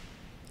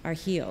are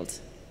healed,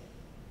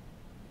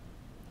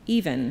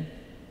 even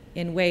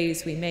in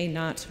ways we may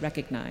not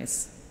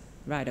recognize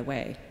right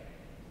away.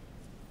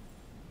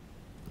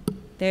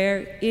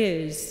 There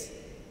is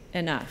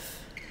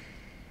enough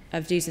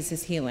of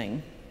Jesus'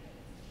 healing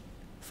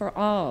for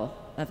all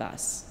of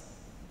us.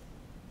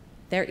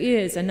 There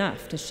is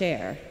enough to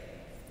share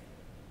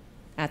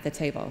at the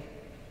table.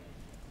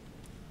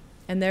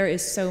 And there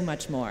is so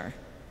much more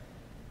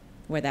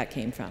where that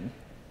came from.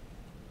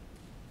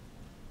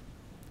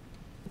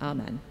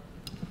 Amen.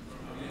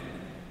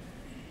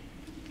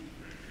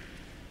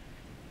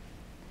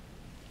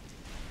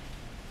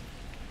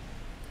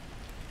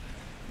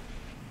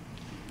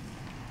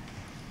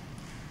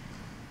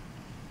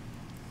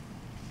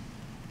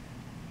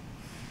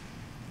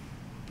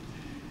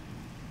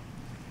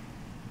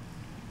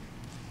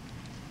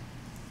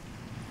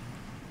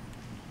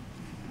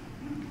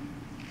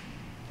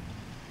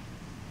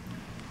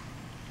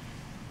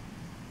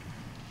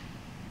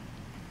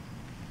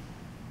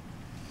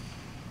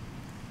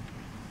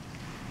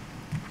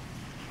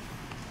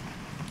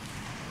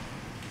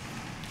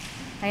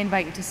 I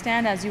invite you to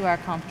stand as you are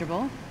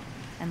comfortable,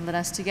 and let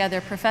us together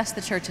profess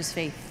the Church's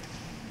faith.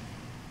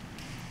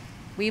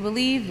 We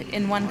believe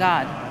in one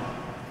God,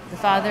 the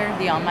Father,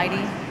 the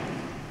Almighty,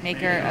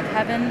 maker of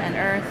heaven and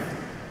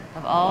earth,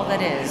 of all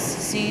that is,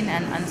 seen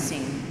and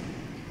unseen.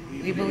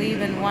 We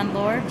believe in one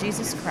Lord,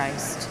 Jesus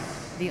Christ,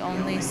 the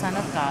only Son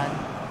of God,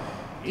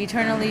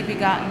 eternally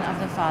begotten of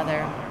the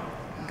Father,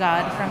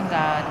 God from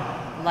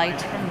God,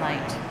 light from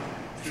light,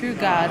 true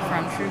God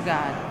from true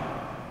God,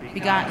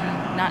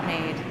 begotten, not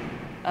made,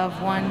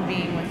 of one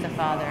being with the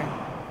Father.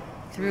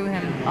 Through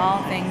him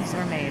all things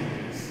were made.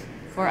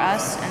 For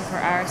us and for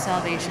our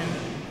salvation,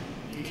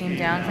 he came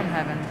down from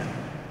heaven.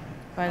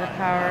 By the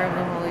power of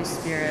the Holy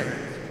Spirit,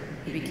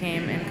 he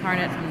became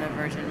incarnate from the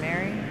Virgin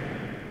Mary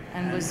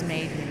and was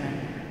made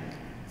human.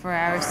 For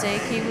our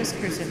sake he was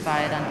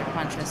crucified under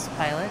Pontius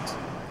Pilate.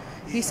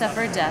 He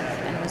suffered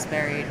death and was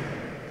buried.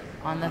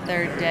 On the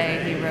third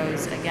day he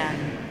rose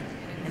again,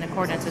 in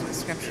accordance with the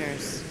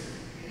Scriptures.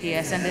 He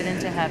ascended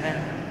into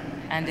heaven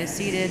and is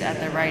seated at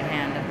the right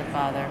hand of the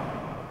Father.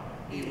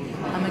 He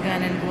will come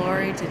again in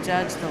glory to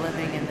judge the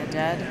living and the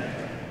dead,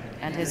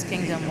 and his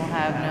kingdom will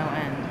have no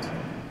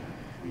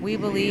end. We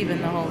believe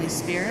in the Holy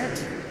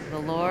Spirit, the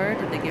Lord,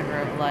 the giver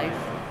of life,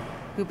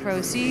 who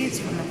proceeds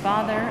from the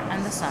Father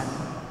and the Son,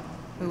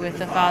 who with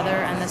the Father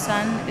and the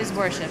Son is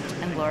worshipped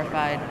and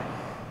glorified,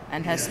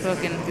 and has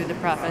spoken through the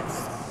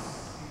prophets.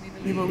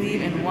 We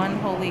believe in one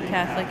holy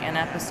Catholic and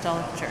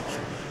Apostolic Church.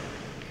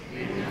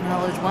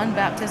 Acknowledge one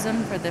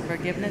baptism for the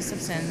forgiveness of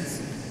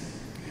sins.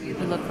 We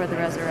look for the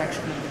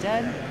resurrection of the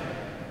dead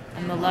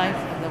and the life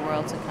of the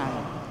world to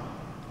come.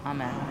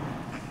 Amen.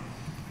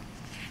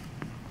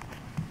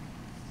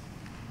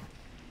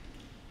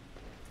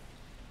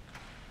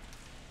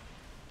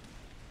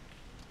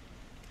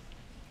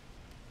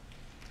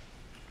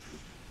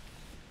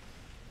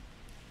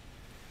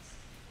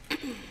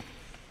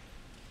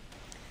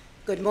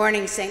 Good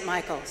morning, St.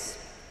 Michael's.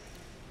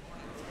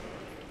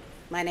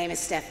 My name is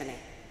Stephanie.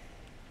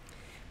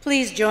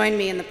 Please join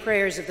me in the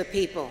prayers of the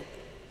people.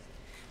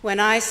 When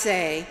I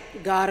say,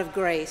 God of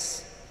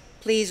grace,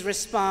 please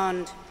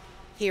respond,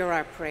 hear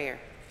our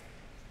prayer.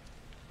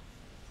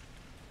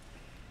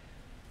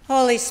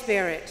 Holy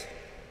Spirit,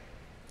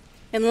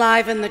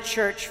 enliven the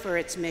church for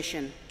its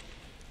mission,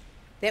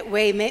 that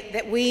we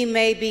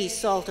may be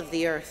salt of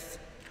the earth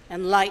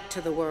and light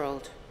to the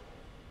world.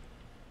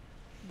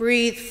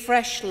 Breathe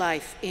fresh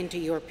life into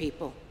your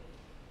people.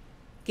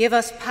 Give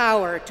us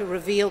power to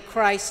reveal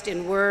Christ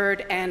in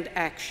word and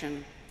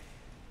action.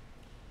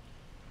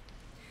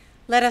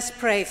 Let us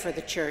pray for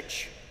the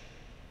church.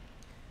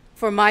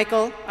 For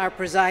Michael, our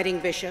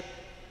presiding bishop,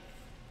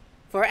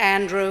 for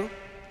Andrew,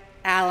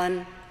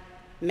 Alan,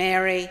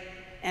 Mary,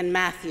 and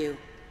Matthew,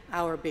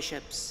 our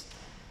bishops,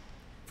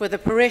 for the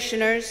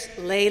parishioners,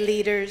 lay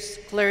leaders,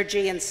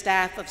 clergy, and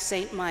staff of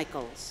St.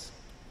 Michael's,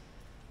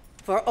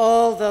 for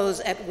all those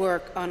at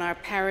work on our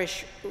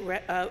parish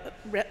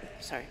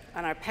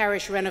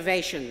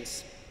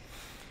renovations,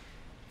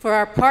 for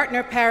our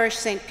partner parish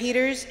St.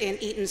 Peter's in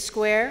Eaton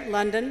Square,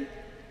 London,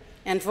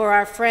 and for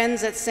our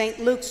friends at St.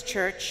 Luke's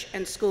Church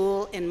and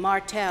School in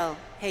Martel,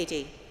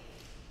 Haiti.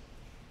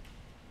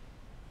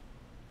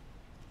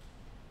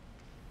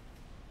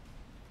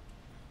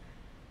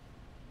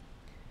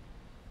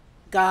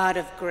 God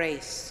of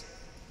grace,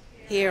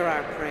 hear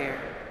our prayer.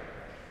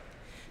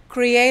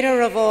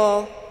 Creator of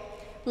all,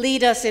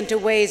 lead us into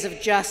ways of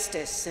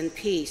justice and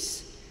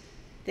peace,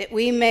 that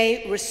we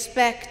may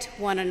respect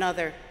one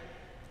another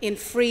in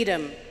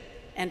freedom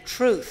and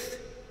truth.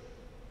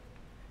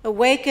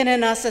 Awaken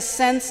in us a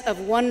sense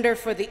of wonder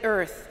for the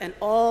earth and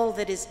all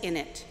that is in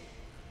it.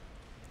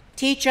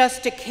 Teach us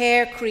to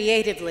care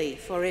creatively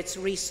for its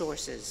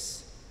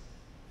resources.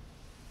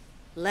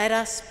 Let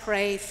us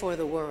pray for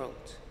the world.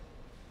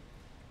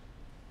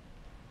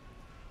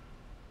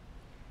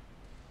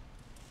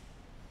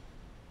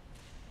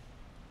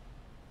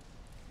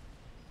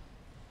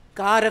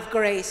 God of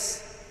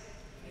grace,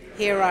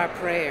 hear our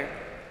prayer.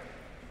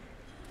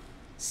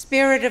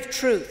 Spirit of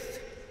truth,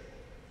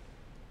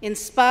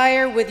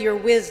 inspire with your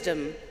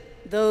wisdom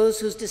those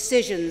whose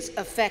decisions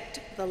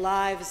affect the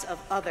lives of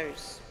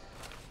others,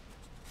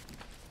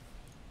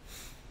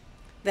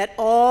 that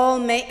all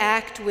may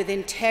act with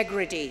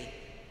integrity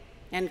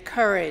and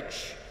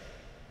courage.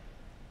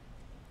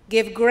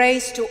 Give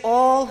grace to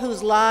all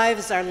whose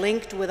lives are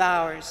linked with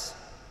ours.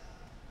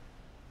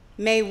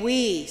 May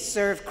we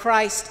serve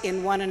Christ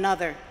in one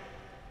another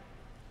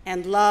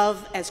and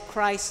love as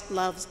Christ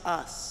loves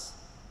us.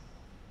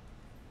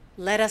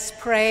 Let us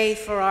pray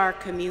for our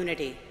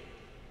community.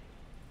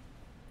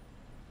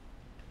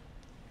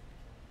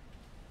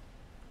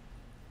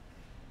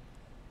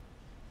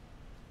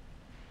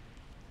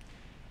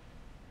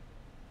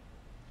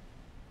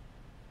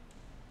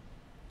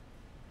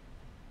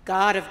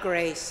 God of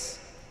grace,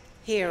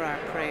 hear our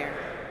prayer.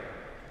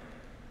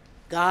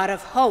 God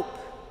of hope,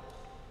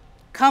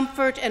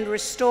 comfort and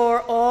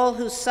restore all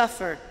who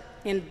suffer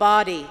in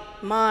body,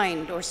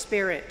 mind, or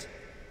spirit.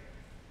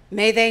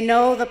 May they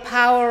know the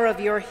power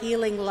of your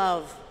healing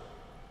love.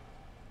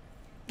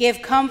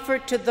 Give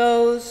comfort to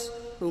those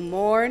who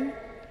mourn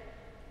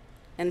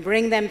and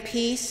bring them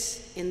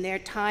peace in their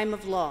time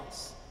of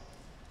loss.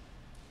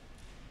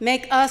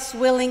 Make us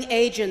willing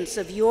agents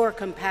of your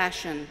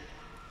compassion.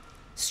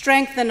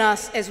 Strengthen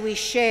us as we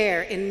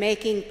share in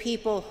making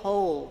people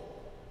whole.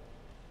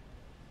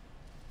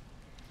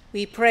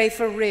 We pray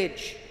for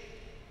Ridge,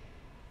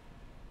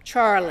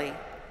 Charlie,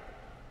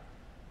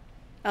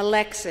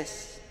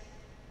 Alexis,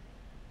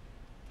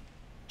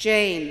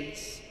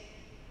 James,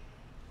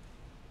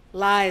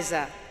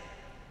 Liza,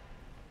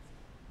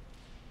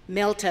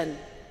 Milton,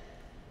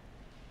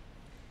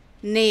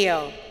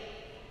 Neil,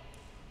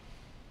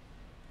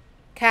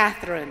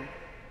 Katharine,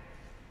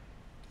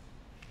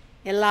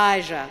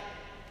 Elijah,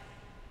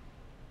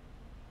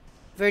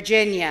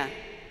 Virginia,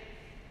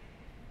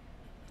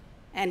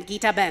 and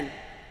Gita Ben.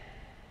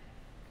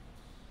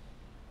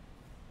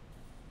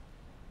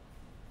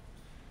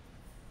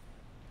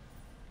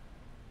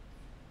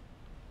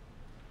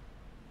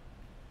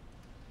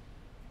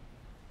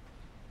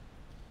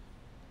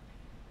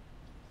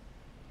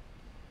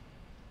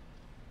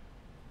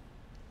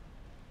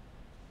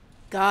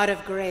 God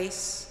of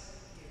grace,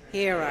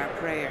 hear our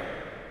prayer.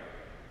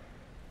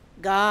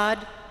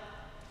 God,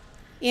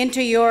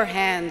 into your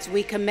hands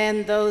we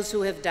commend those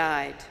who have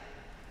died,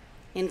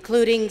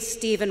 including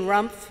Stephen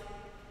Rumpf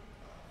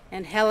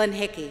and Helen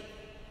Hickey.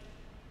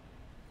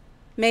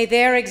 May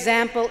their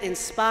example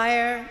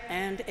inspire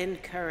and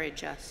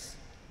encourage us.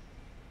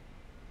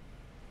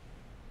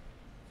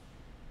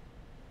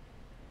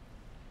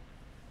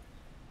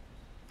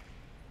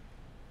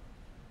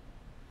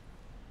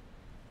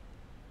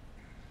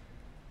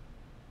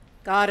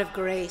 God of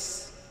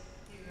grace,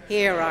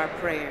 hear our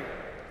prayer.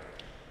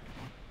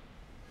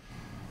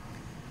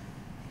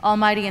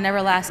 Almighty and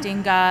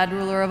everlasting God,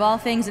 ruler of all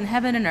things in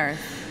heaven and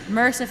earth,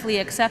 mercifully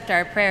accept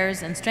our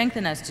prayers and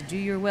strengthen us to do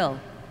your will,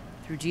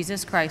 through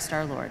Jesus Christ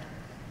our Lord.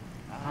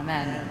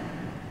 Amen.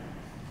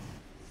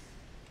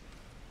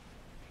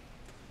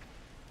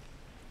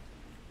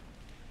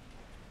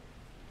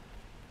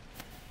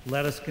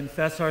 Let us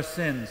confess our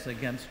sins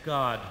against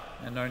God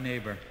and our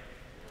neighbor.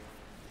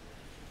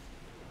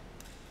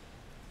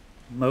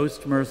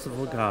 Most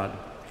merciful God,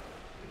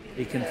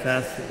 we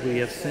confess that we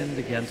have sinned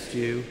against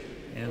you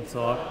in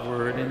thought,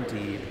 word, and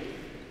deed,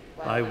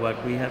 by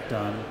what we have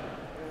done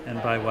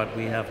and by what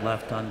we have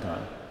left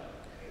undone.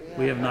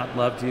 We have not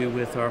loved you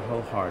with our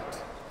whole heart.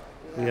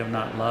 We have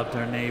not loved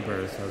our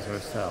neighbors as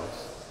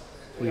ourselves.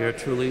 We are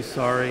truly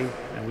sorry,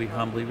 and we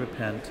humbly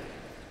repent.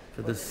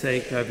 For the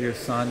sake of your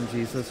Son,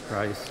 Jesus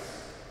Christ,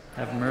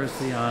 have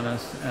mercy on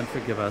us and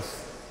forgive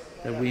us,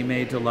 that we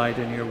may delight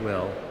in your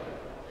will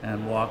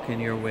and walk in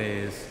your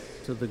ways,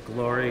 to the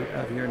glory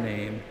of your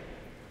name.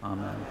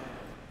 Amen.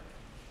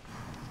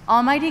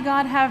 Almighty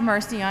God, have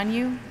mercy on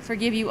you,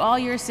 forgive you all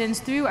your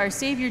sins through our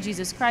Savior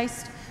Jesus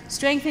Christ,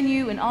 strengthen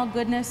you in all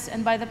goodness,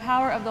 and by the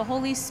power of the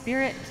Holy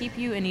Spirit keep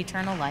you in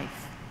eternal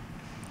life.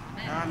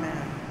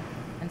 Amen.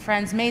 And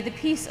friends, may the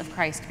peace of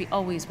Christ be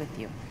always with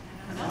you.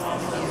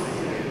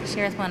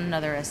 Share with one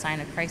another a sign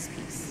of Christ's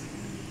peace.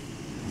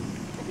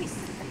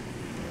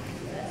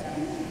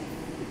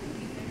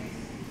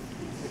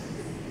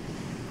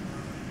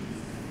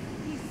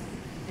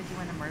 Did you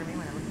want to murder me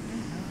when I looked at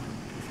you?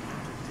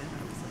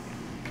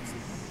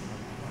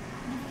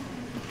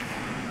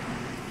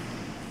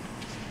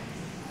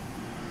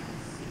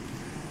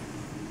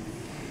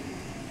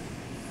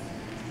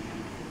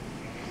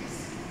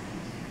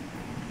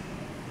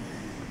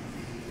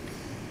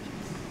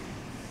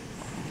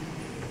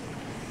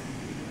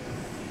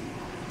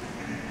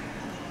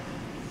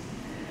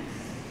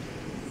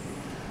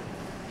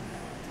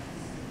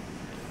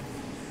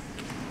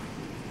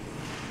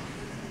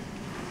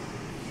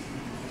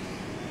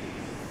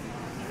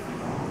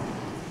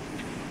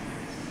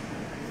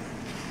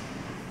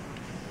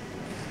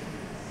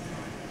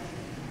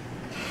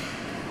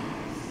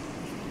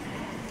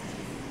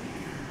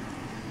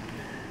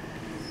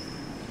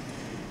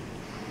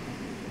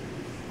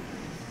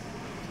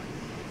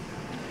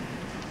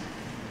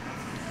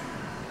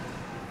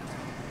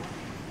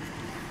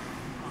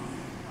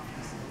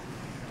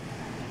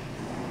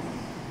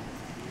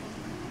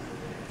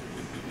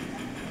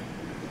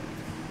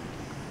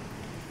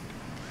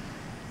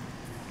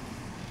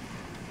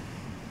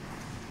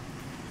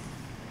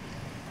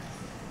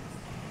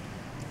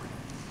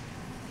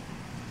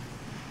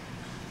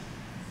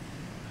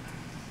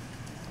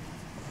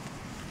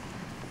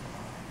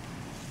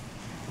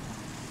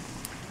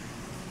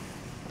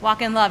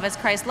 Walk in love as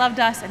Christ loved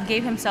us and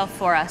gave himself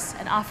for us,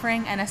 an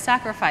offering and a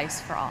sacrifice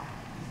for all.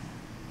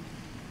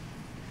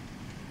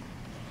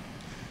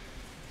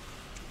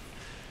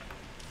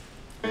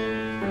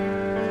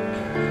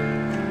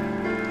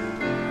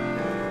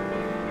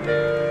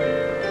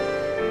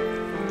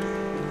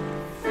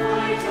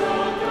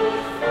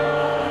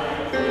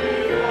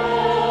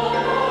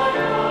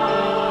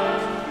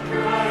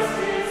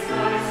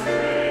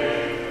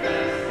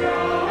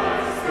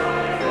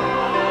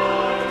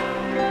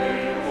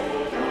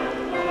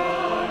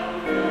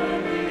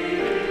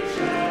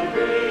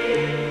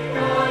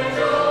 Lord,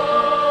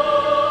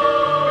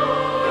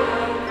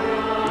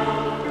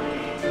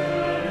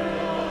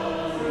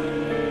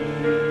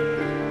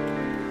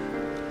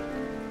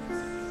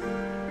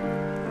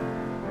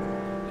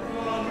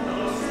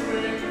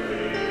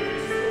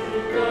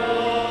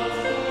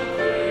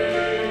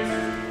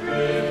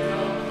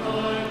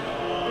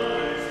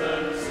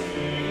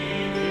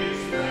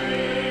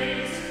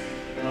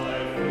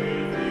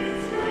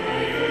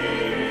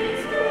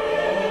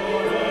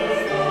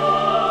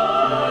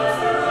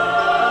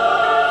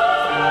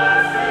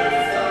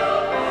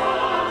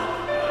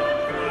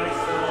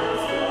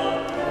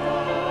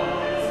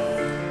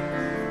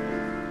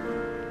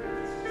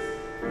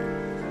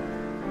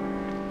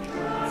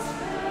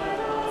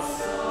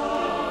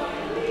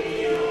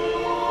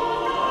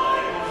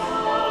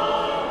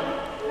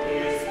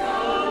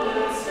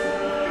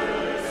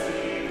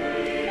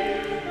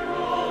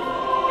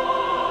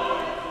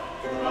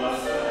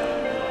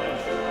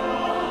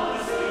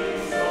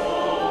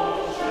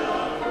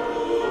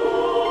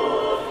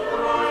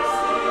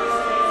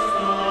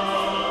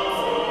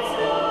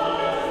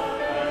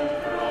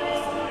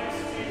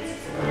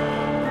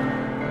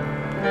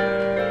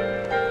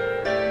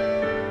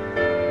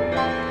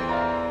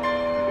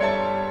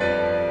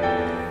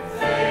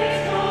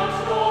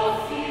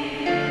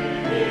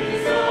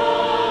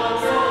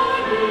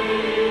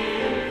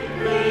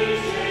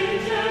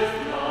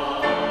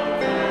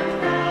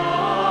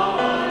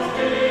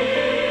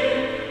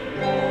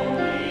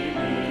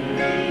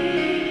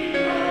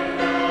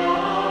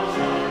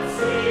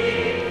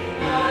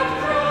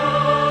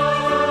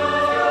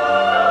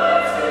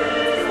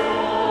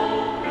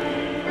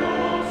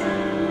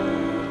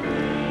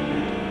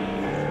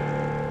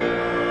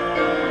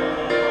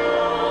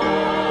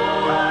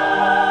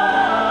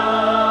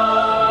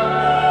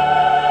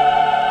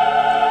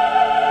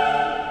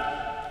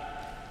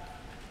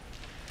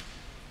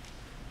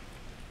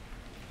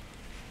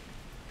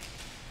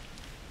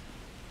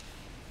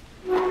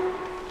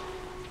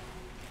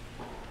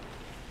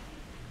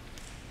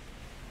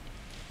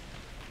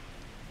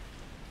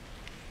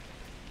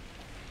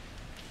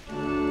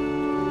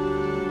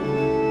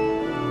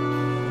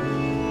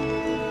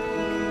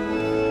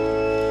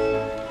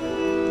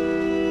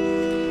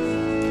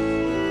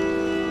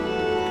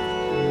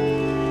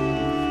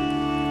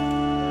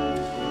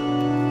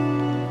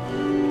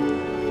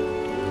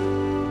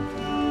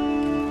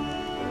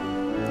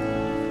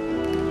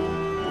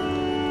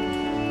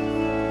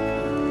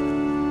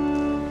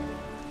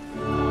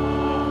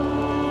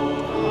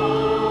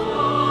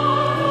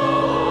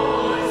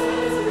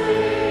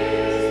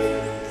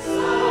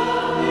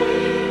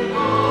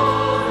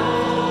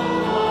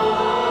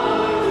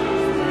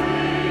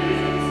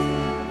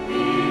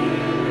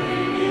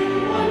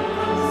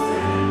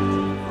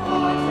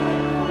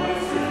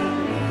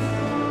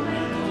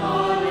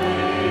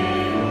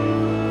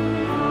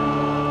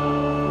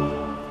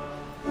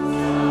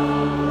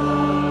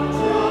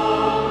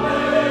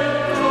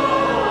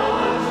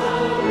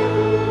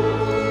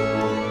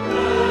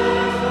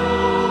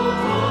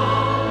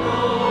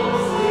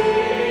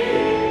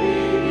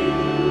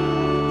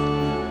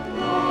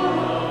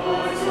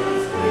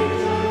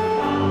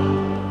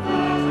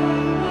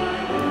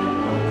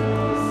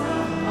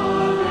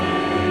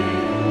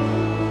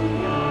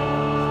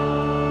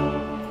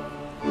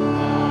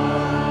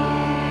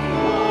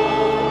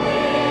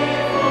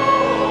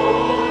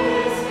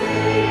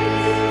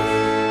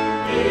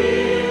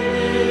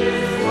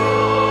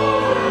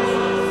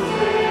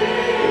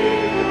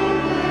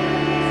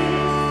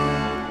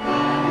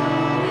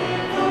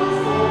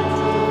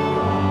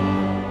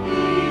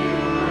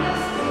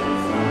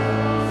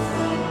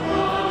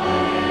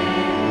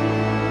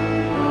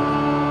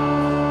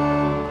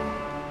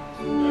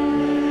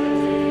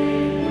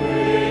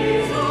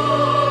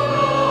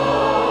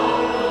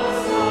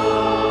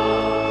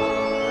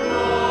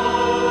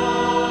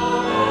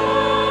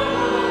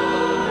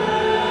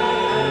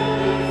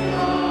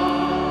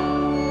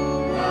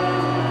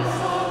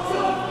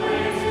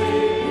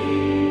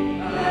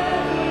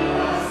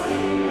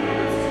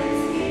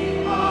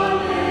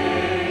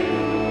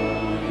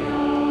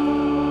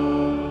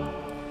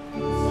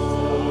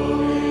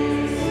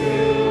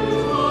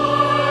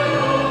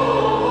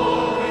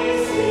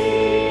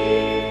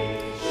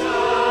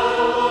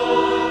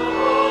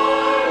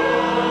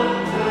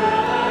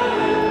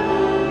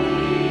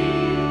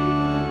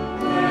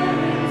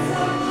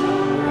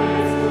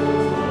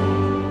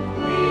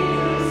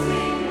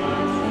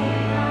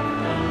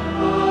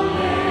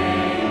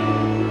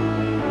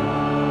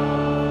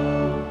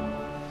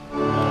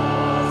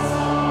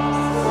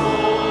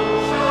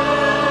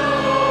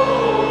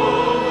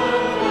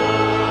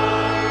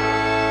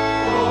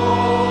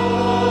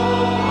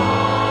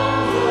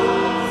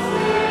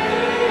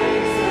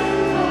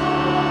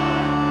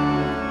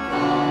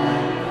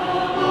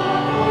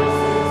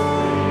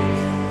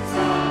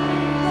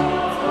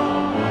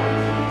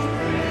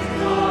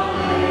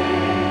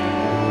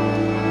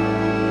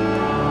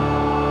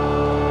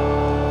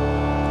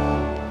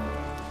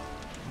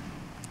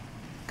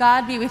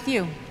 God be with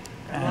you.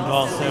 And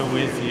also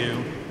with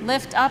you.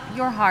 Lift up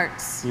your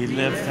hearts. We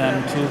lift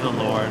them to the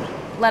Lord.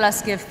 Let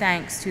us give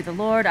thanks to the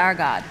Lord our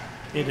God.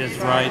 It is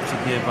right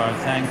to give our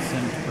thanks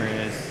and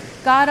praise.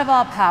 God of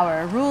all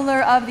power,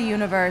 ruler of the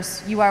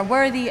universe, you are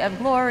worthy of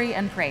glory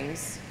and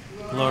praise.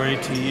 Glory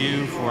to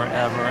you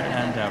forever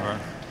and ever.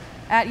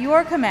 At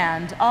your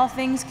command, all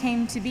things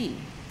came to be.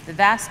 The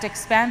vast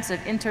expanse of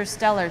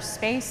interstellar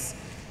space,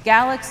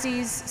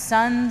 galaxies,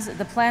 suns,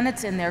 the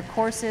planets in their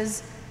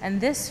courses, and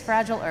this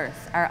fragile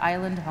earth, our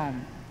island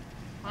home.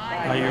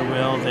 By your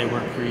will they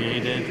were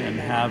created and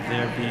have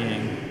their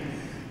being.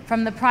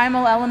 From the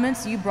primal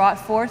elements you brought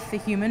forth the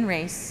human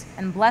race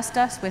and blessed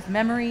us with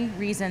memory,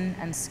 reason,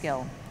 and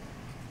skill.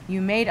 You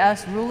made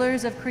us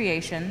rulers of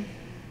creation,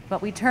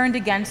 but we turned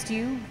against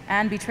you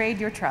and betrayed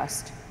your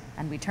trust,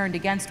 and we turned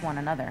against one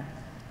another.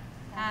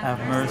 Have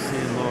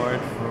mercy,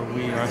 Lord, for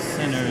we are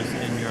sinners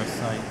in your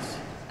sight.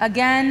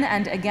 Again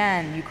and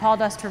again you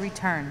called us to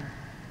return.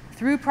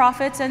 Through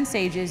prophets and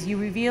sages you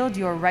revealed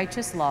your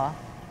righteous law,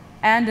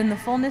 and in the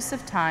fullness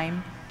of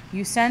time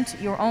you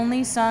sent your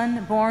only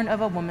Son, born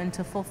of a woman,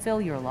 to fulfill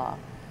your law,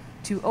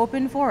 to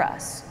open for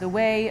us the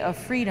way of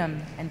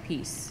freedom and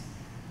peace.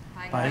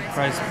 By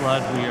Christ's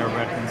blood we are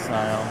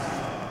reconciled.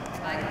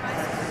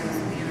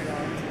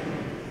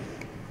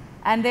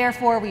 And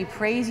therefore we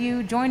praise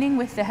you, joining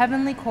with the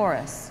heavenly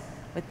chorus,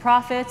 with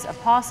prophets,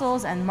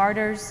 apostles, and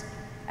martyrs,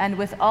 and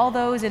with all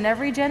those in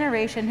every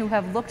generation who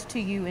have looked to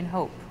you in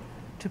hope,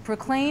 to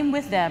proclaim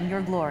with them your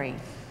glory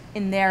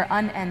in their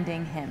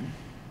unending hymn.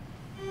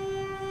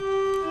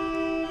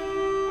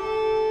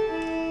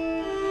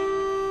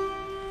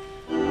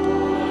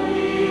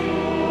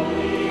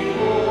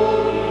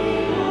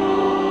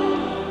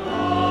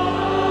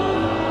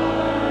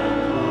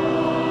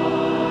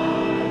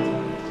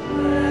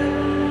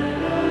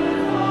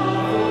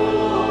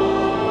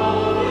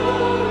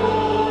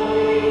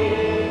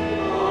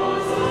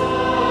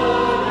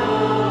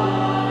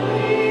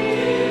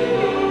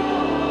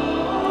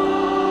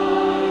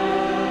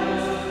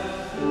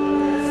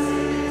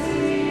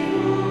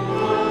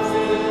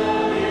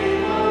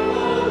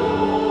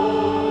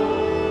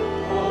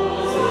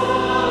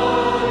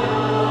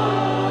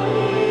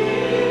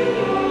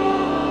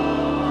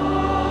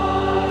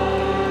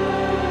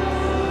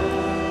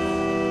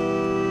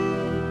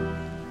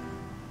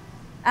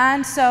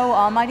 And so,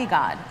 Almighty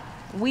God,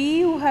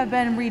 we who have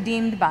been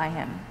redeemed by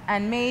him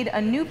and made a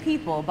new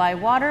people by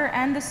water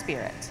and the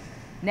Spirit,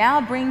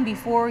 now bring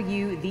before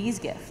you these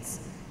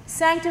gifts.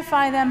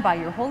 Sanctify them by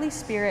your Holy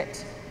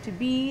Spirit to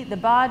be the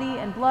body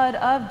and blood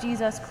of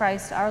Jesus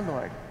Christ our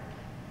Lord.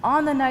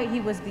 On the night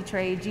he was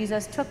betrayed,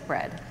 Jesus took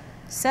bread,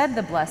 said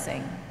the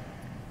blessing,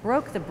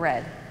 broke the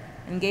bread,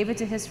 and gave it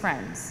to his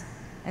friends,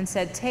 and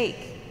said,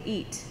 "Take,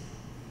 eat.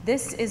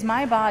 This is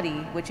my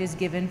body, which is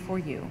given for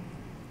you.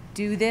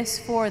 Do this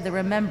for the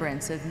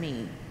remembrance of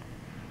me."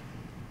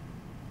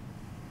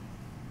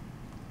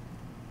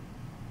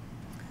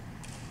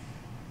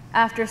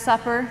 After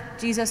supper,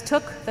 Jesus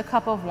took the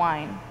cup of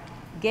wine,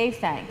 gave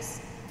thanks,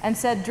 and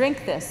said,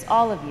 "Drink this,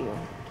 all of you.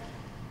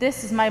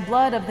 This is my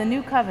blood of the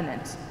new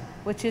covenant,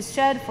 which is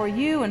shed for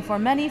you and for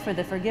many for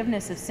the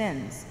forgiveness of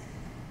sins.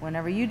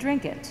 Whenever you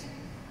drink it,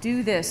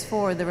 do this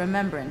for the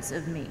remembrance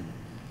of me."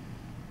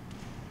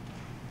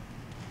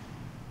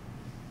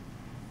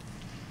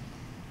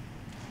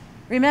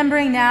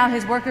 Remembering now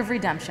his work of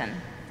redemption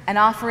and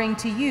offering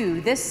to you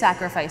this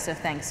sacrifice of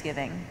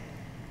thanksgiving,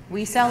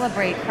 we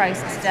celebrate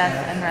Christ's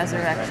death and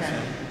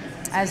resurrection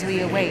as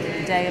we await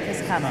the day of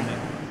his coming.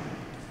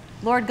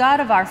 Lord God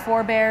of our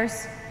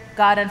forebears,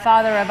 God and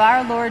Father of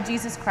our Lord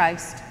Jesus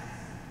Christ,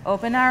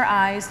 open our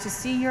eyes to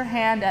see your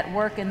hand at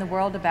work in the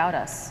world about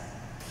us.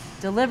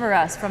 Deliver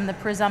us from the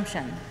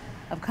presumption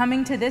of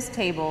coming to this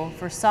table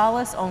for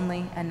solace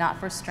only and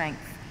not for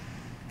strength,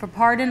 for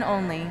pardon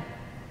only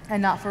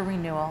and not for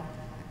renewal.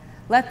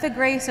 Let the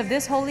grace of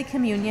this Holy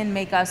Communion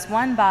make us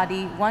one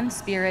body, one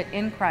spirit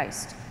in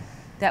Christ,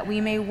 that we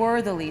may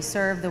worthily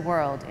serve the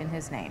world in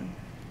his name.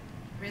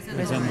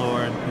 Risen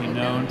Lord, be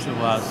known to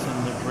us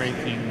in the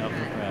breaking of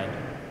the bread.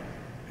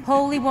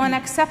 Holy One,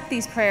 accept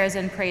these prayers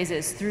and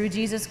praises through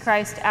Jesus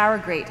Christ, our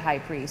great high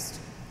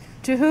priest,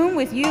 to whom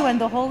with you and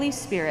the Holy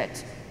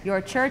Spirit, your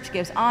church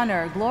gives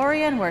honor,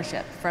 glory, and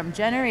worship from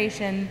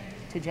generation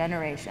to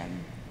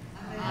generation.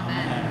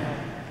 Amen.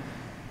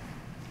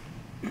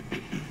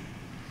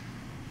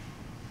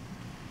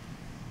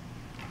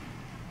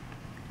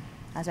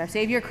 As our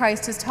Savior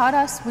Christ has taught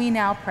us, we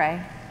now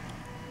pray.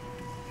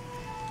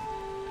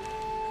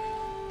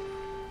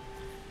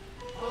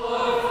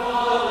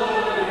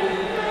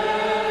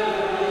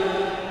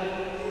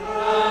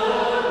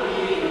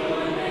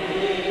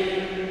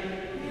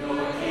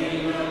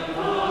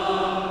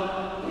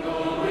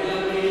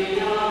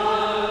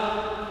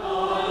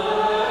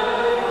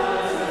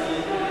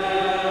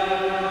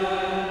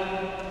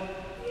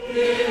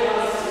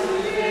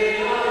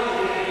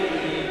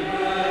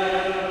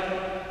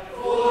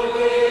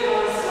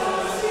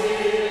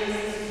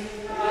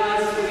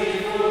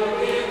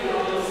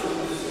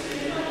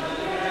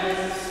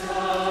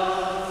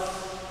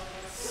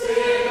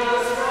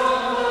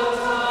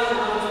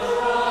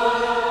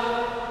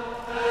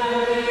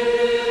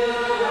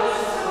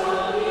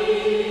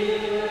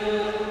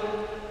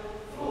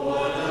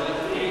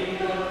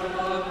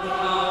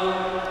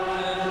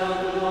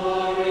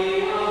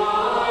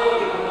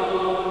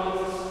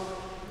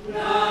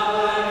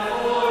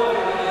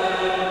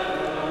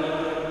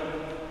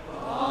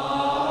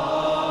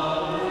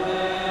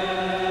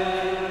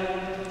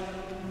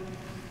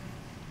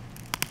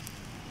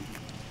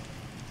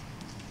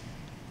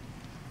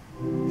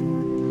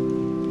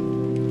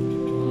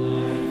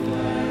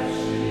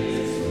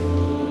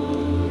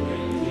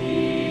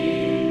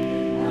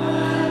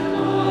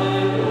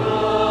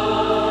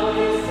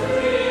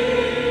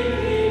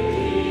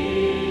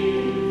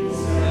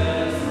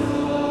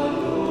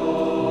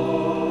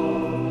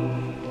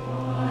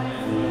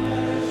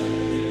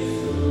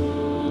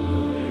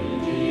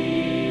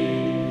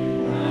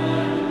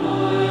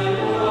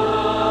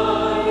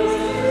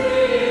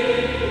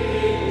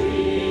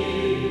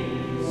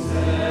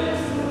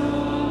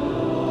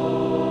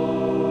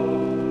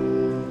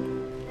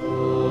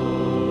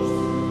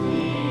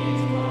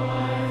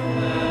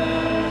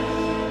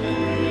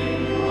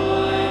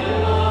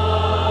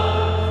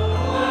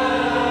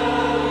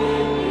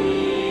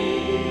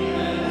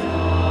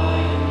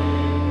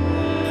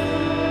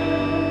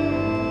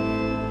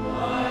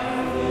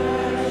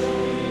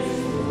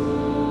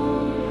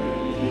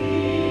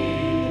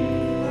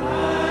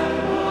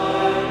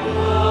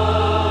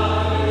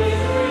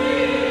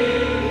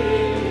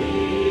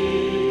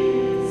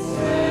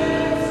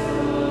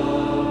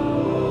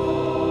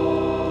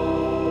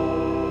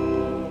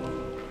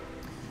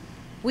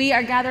 We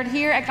are gathered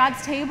here at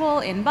God's table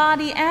in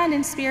body and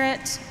in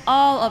spirit.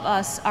 All of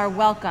us are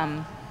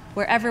welcome,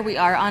 wherever we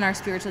are on our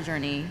spiritual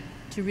journey,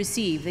 to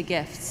receive the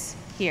gifts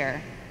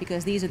here,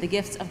 because these are the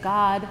gifts of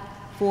God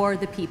for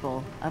the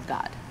people of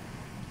God.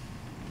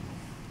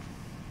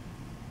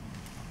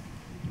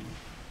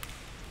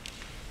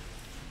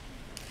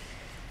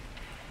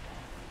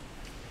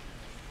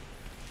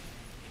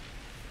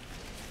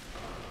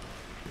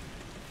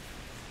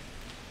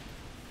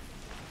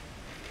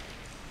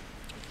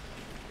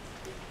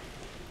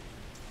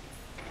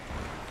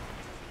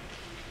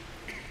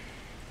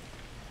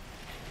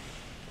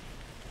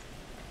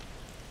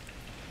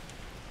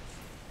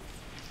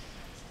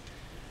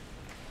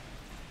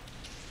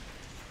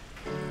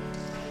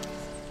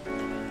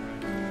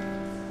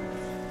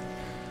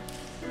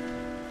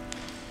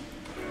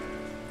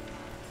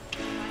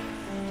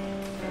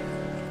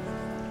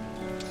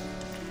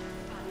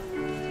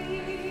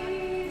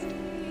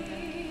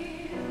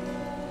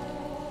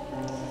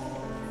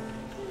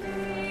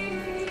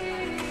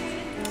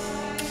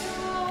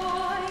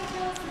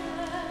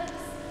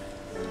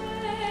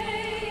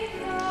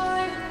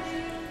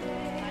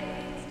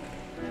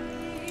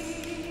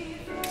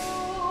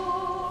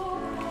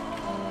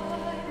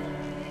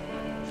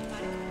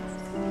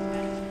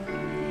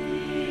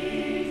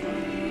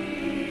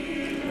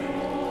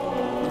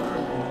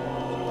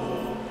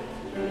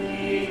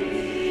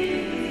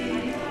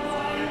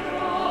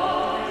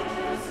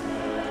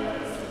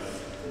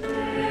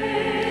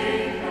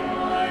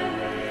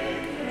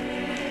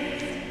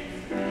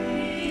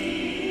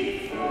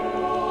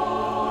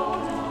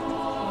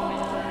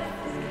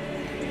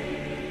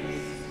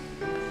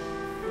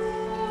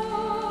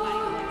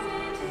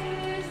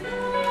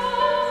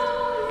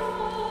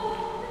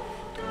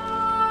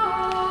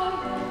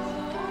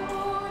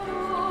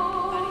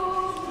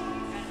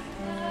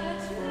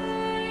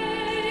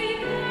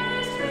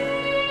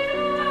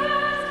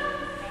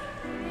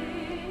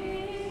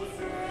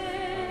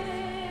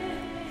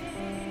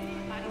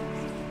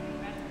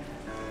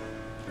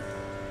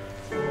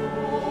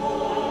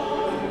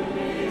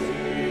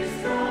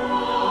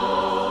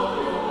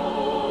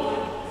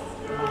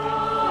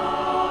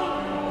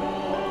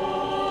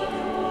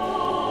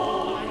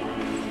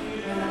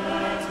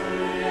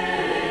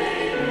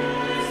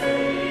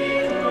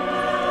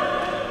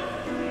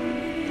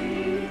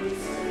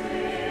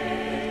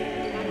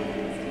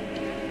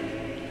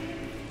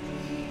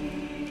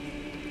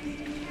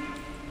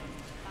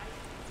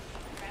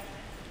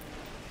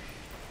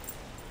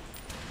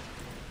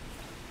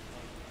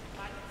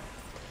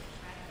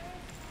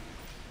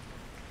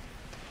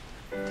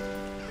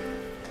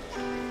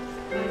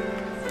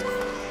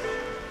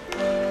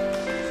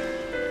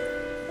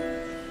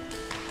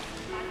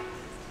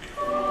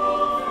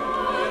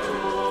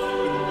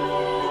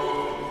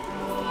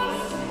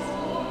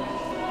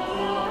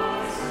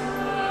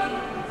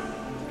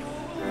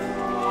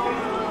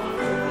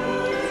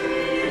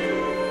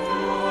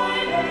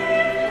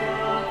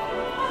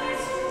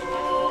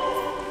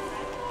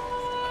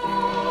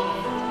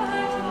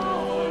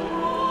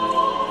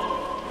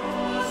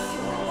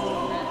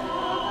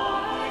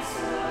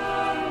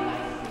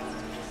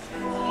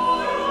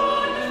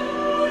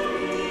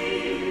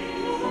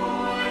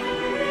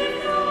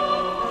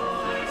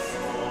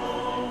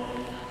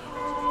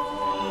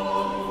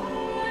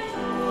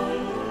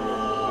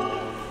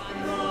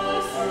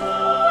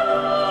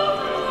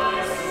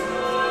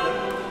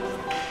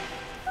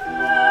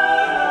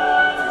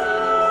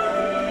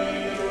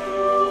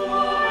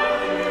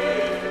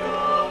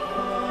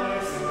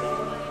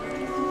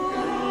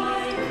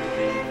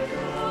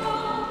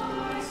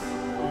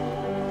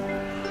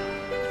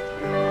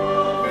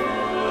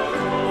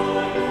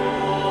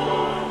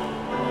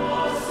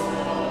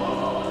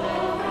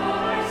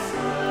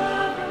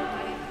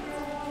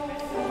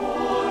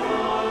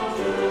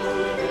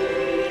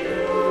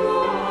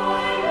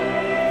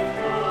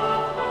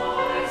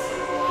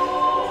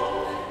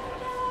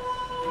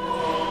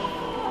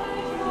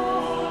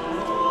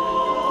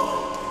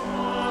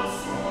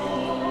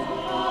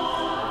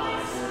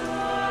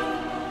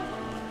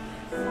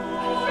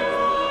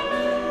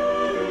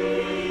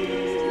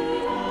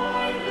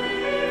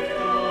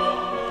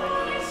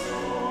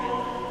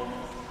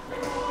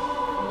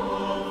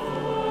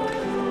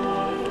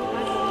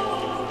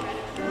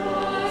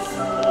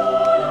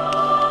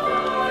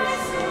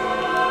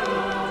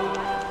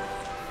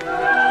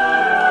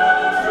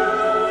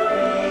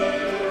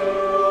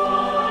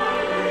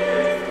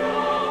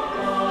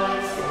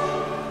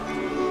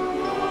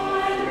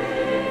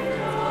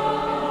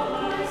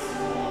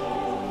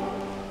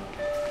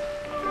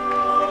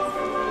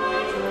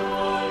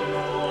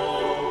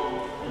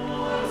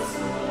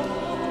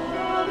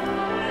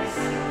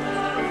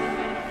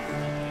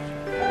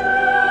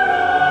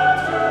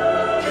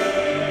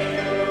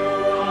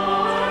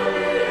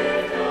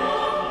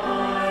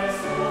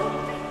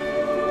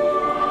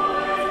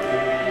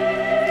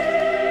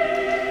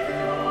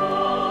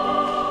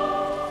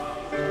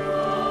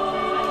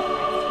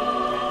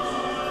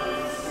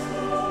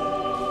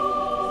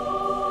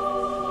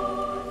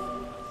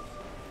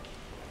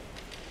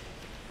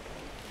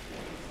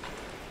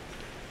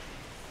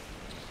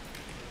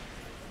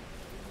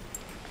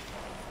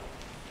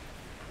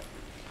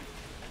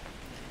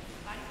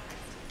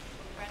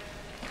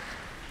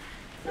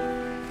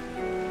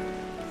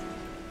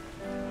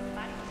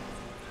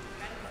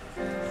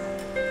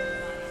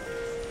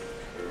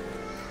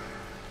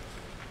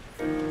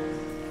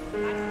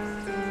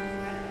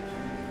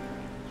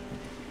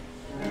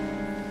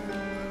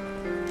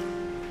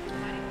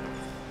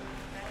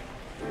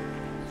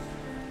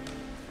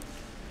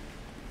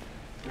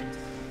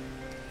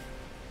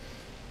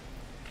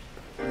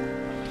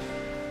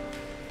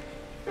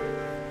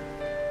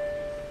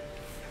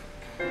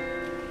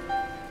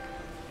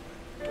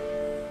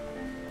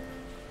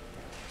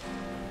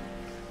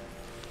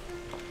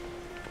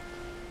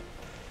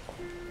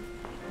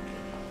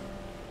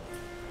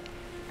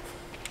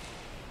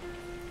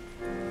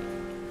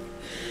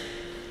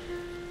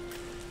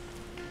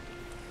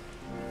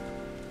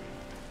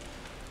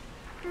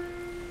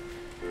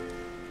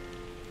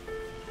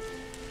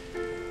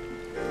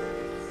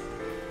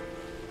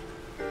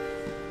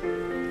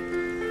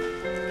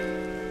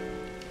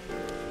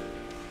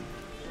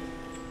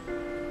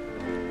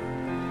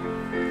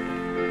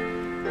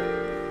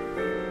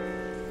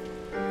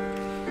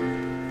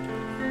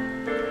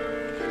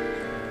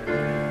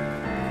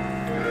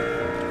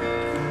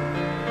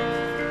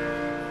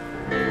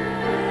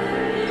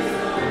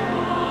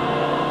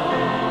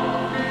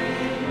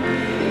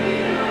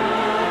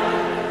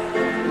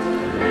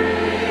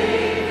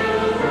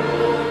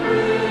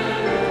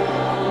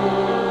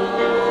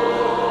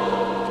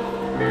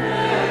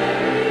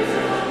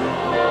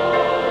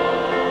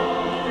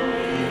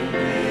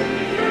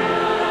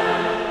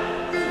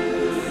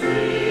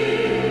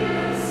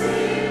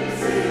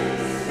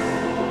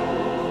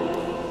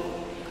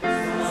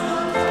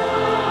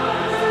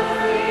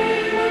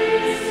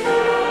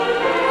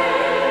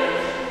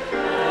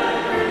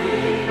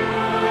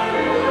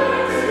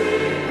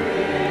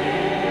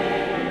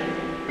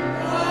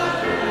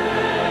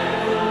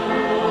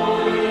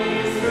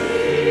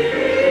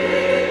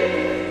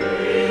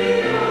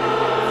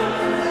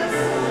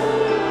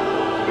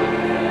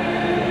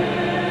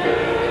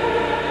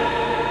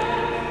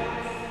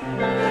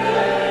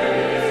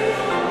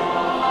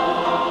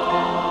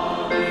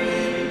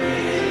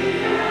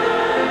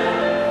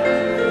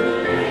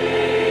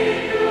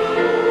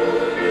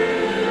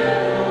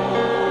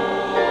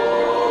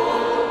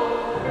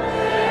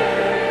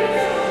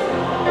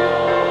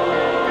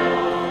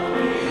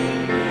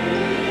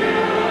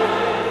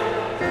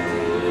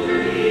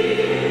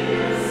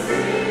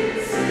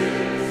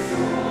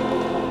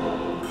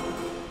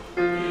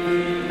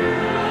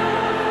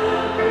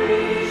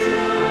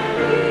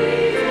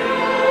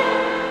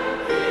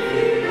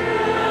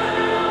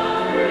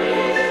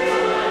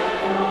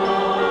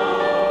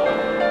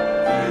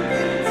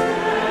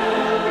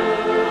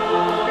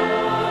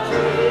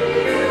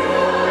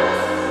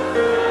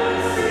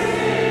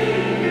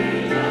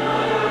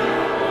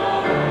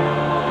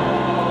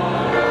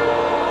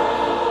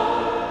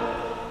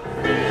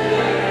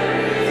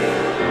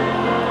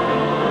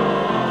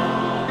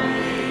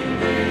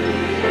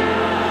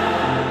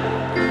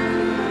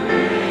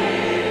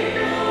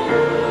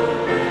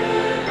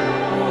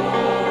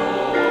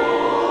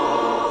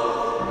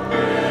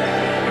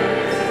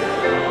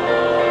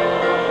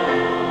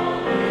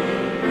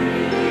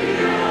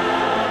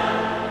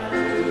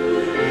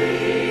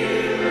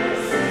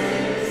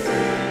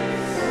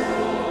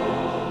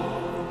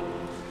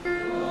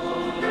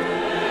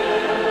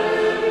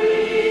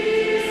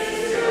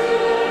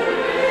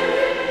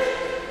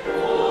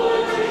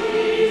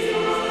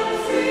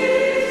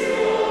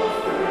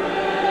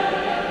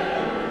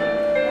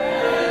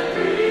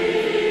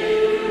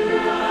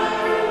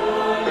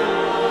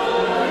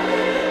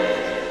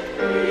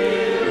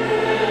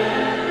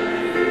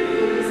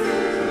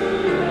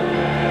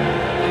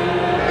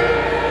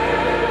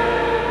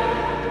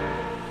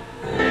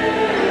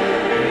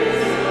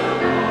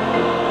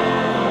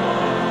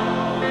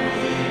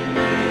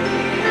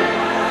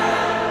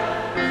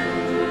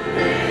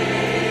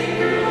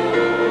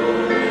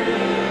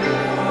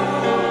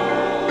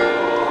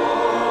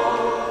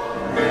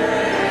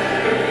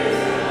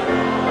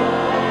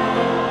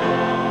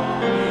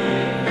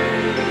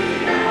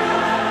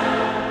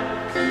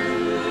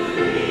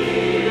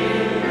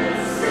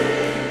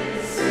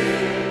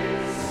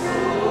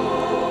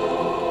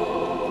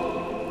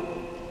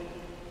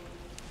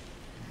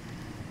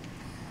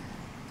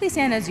 Please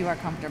stand as you are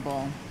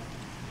comfortable,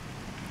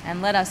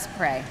 and let us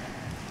pray.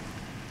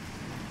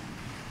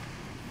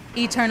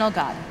 Eternal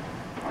God,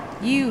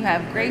 you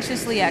have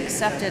graciously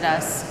accepted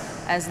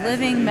us as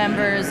living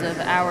members of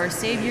our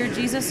Savior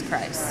Jesus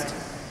Christ,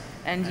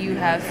 and you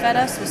have fed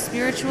us with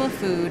spiritual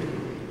food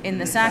in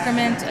the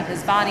sacrament of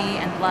his body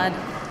and blood.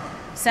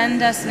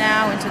 Send us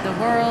now into the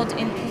world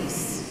in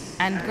peace,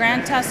 and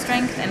grant us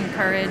strength and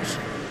courage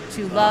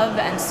to love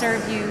and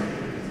serve you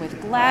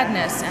with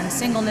gladness and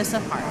singleness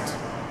of heart.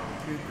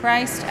 Through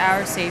Christ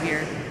our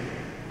Savior.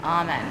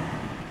 Amen.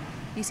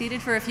 Be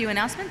seated for a few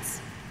announcements.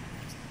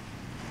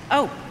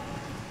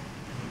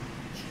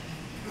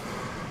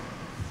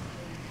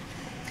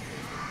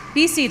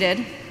 Be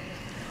seated.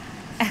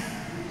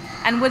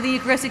 And would the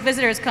Eucharistic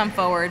visitors come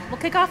forward?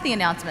 We'll kick off the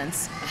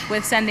announcements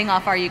with sending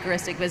off our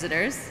Eucharistic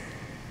visitors.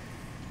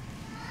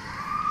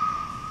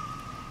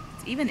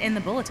 It's even in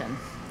the bulletin.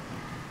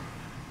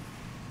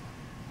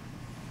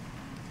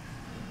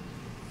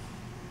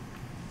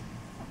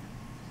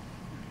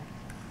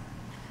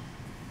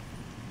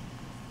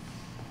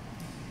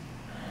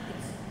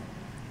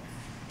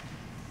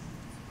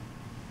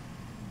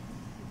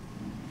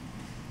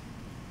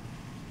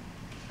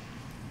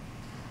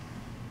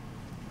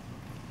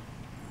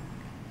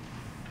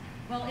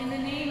 Well, in the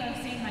name of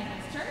St.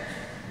 Michael's Church,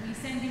 we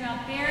send you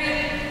out very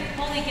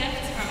holy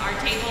gifts from our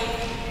table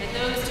that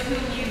those to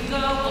whom you go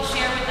will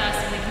share with us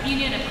in the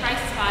communion of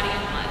Christ's body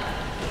and blood.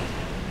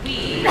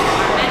 We are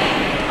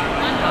many, are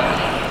one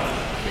body,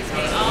 because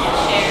we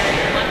all share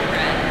in one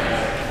bread,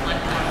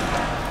 one cup.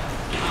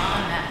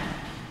 Amen.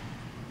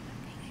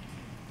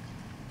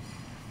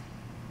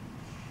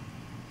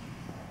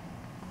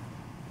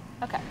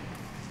 Okay.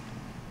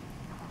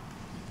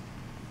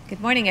 Good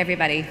morning,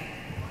 everybody.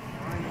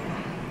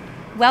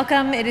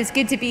 Welcome. It is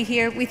good to be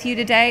here with you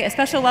today. A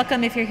special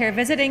welcome if you're here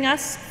visiting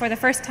us for the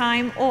first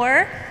time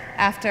or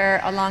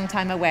after a long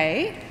time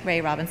away.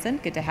 Ray Robinson,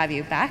 good to have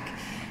you back.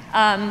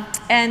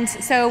 And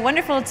so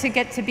wonderful to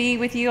get to be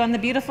with you on the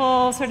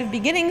beautiful sort of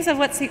beginnings of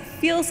what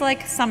feels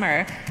like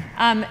summer.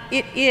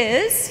 It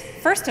is,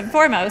 first and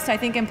foremost, I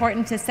think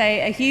important to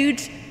say a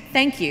huge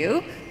thank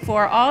you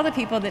for all the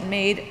people that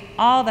made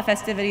all the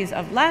festivities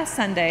of last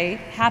Sunday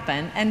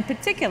happen, and in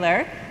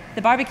particular,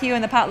 the barbecue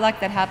and the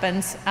potluck that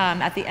happened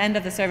at the end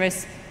of the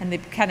service, and they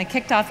kind of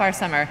kicked off our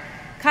summer.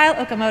 Kyle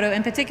Okamoto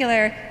in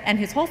particular, and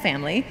his whole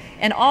family,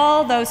 and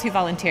all those who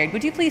volunteered.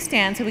 Would you please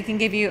stand so we can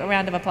give you a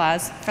round of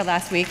applause for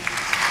last week?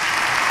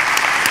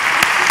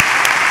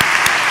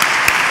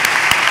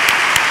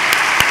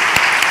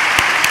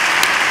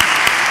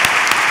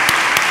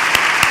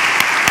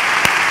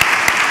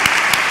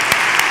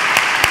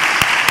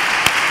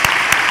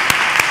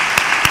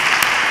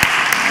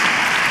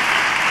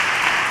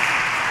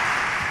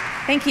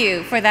 Thank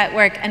you for that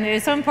work, and it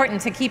is so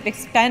important to keep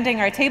expanding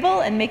our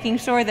table and making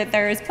sure that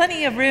there is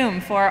plenty of room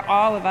for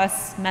all of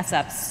us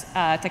mess-ups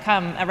to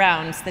come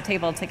around the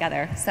table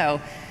together.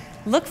 So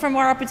look for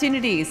more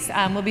opportunities.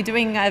 We'll be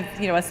doing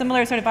a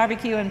similar sort of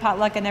barbecue and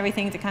potluck and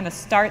everything to kind of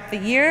start the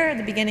year at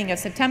the beginning of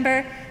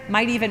September.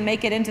 Might even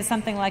make it into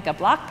something like a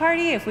block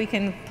party if we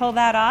can pull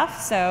that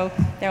off. So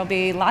there will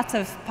be lots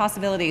of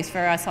possibilities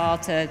for us all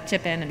to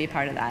chip in and be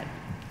part of that.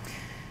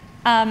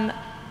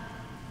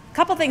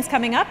 Couple things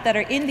coming up that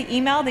are in the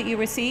email that you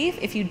receive.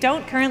 If you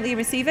don't currently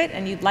receive it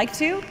and you'd like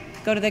to,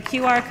 go to the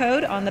QR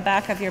code on the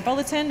back of your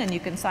bulletin and you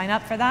can sign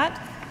up for that.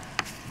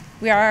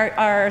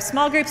 Our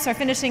small groups are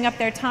finishing up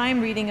their time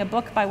reading a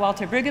book by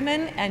Walter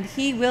Brueggemann, and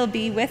he will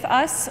be with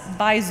us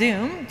by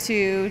Zoom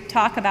to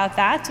talk about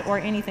that or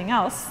anything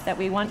else that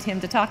we want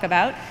him to talk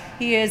about.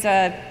 He is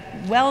a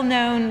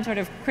well-known sort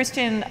of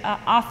Christian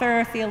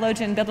author,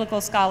 theologian,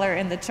 biblical scholar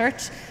in the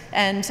church,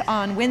 and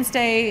on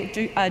Wednesday,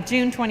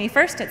 June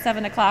 21st at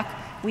 7 o'clock,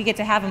 we get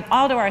to have him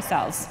all to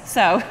ourselves.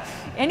 So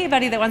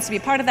anybody that wants to be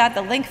part of that,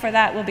 the link for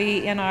that will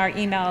be in our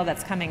email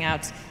that's coming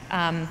out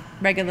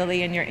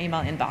regularly in your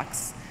email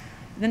inbox.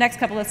 The next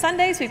couple of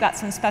Sundays, we've got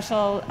some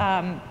special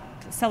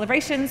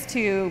celebrations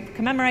to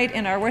commemorate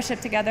in our worship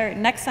together.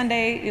 Next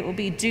Sunday, it will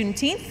be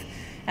Juneteenth,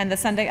 and the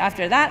Sunday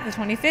after that, the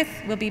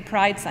 25th, will be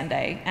Pride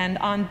Sunday. And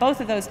on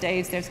both of those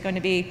days, there's going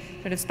to be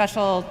sort of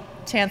special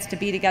chance to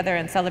be together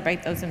and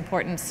celebrate those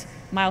important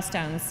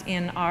milestones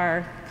in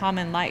our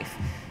common life.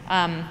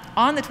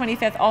 On the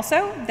 25th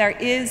also, there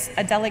is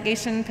a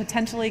delegation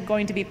potentially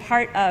going to be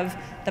part of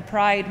the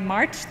Pride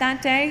March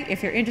that day.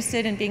 If you're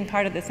interested in being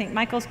part of the St.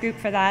 Michael's group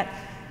for that,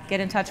 get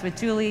in touch with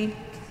Julie.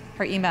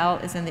 Her email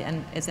is in the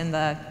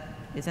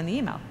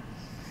email.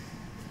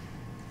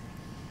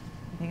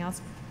 Anything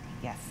else?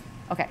 Yes.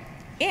 Okay.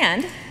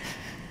 And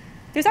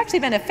there's actually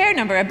been a fair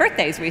number of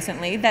birthdays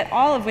recently, that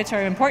all of which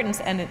are important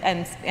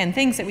and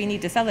things that we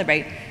need to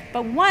celebrate.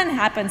 But one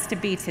happens to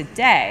be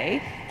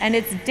today, and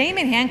it's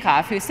Damon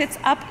Hankoff, who sits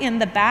up in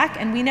the back,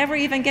 and we never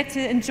even get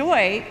to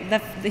enjoy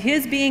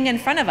his being in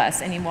front of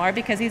us anymore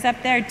because he's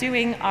up there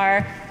doing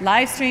our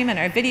live stream and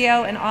our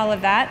video and all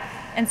of that.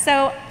 And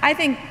so I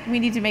think we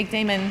need to make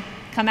Damon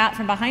come out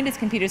from behind his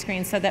computer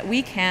screen so that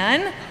we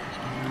can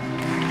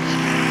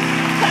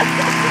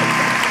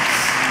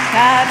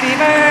Happy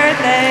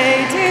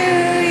birthday to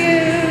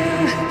you.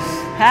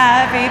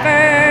 Happy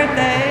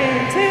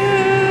birthday to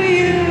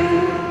you.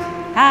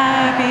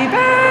 Happy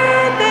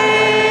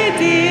birthday,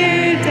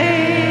 dear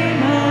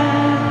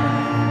Damon.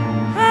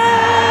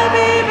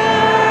 Happy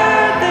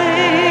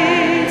birthday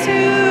to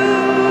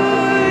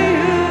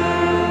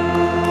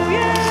you.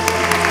 Yay.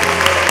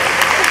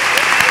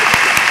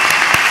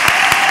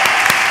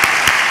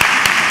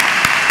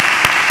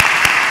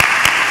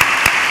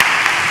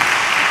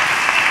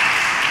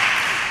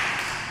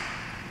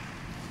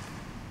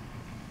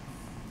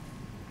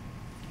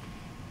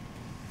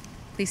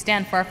 Please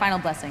stand for our final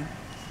blessing.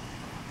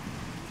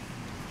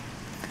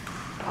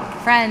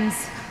 Friends,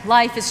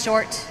 life is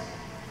short,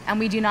 and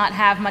we do not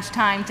have much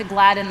time to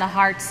gladden the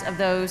hearts of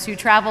those who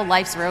travel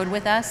life's road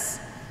with us.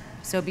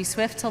 So be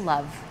swift to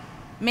love.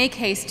 Make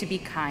haste to be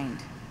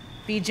kind.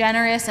 Be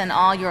generous in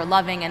all your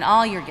loving and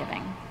all your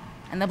giving.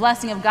 And the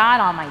blessing of God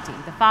Almighty,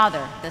 the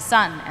Father, the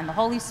Son, and the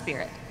Holy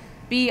Spirit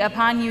be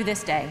upon you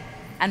this day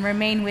and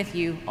remain with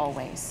you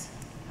always.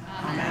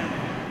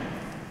 Amen.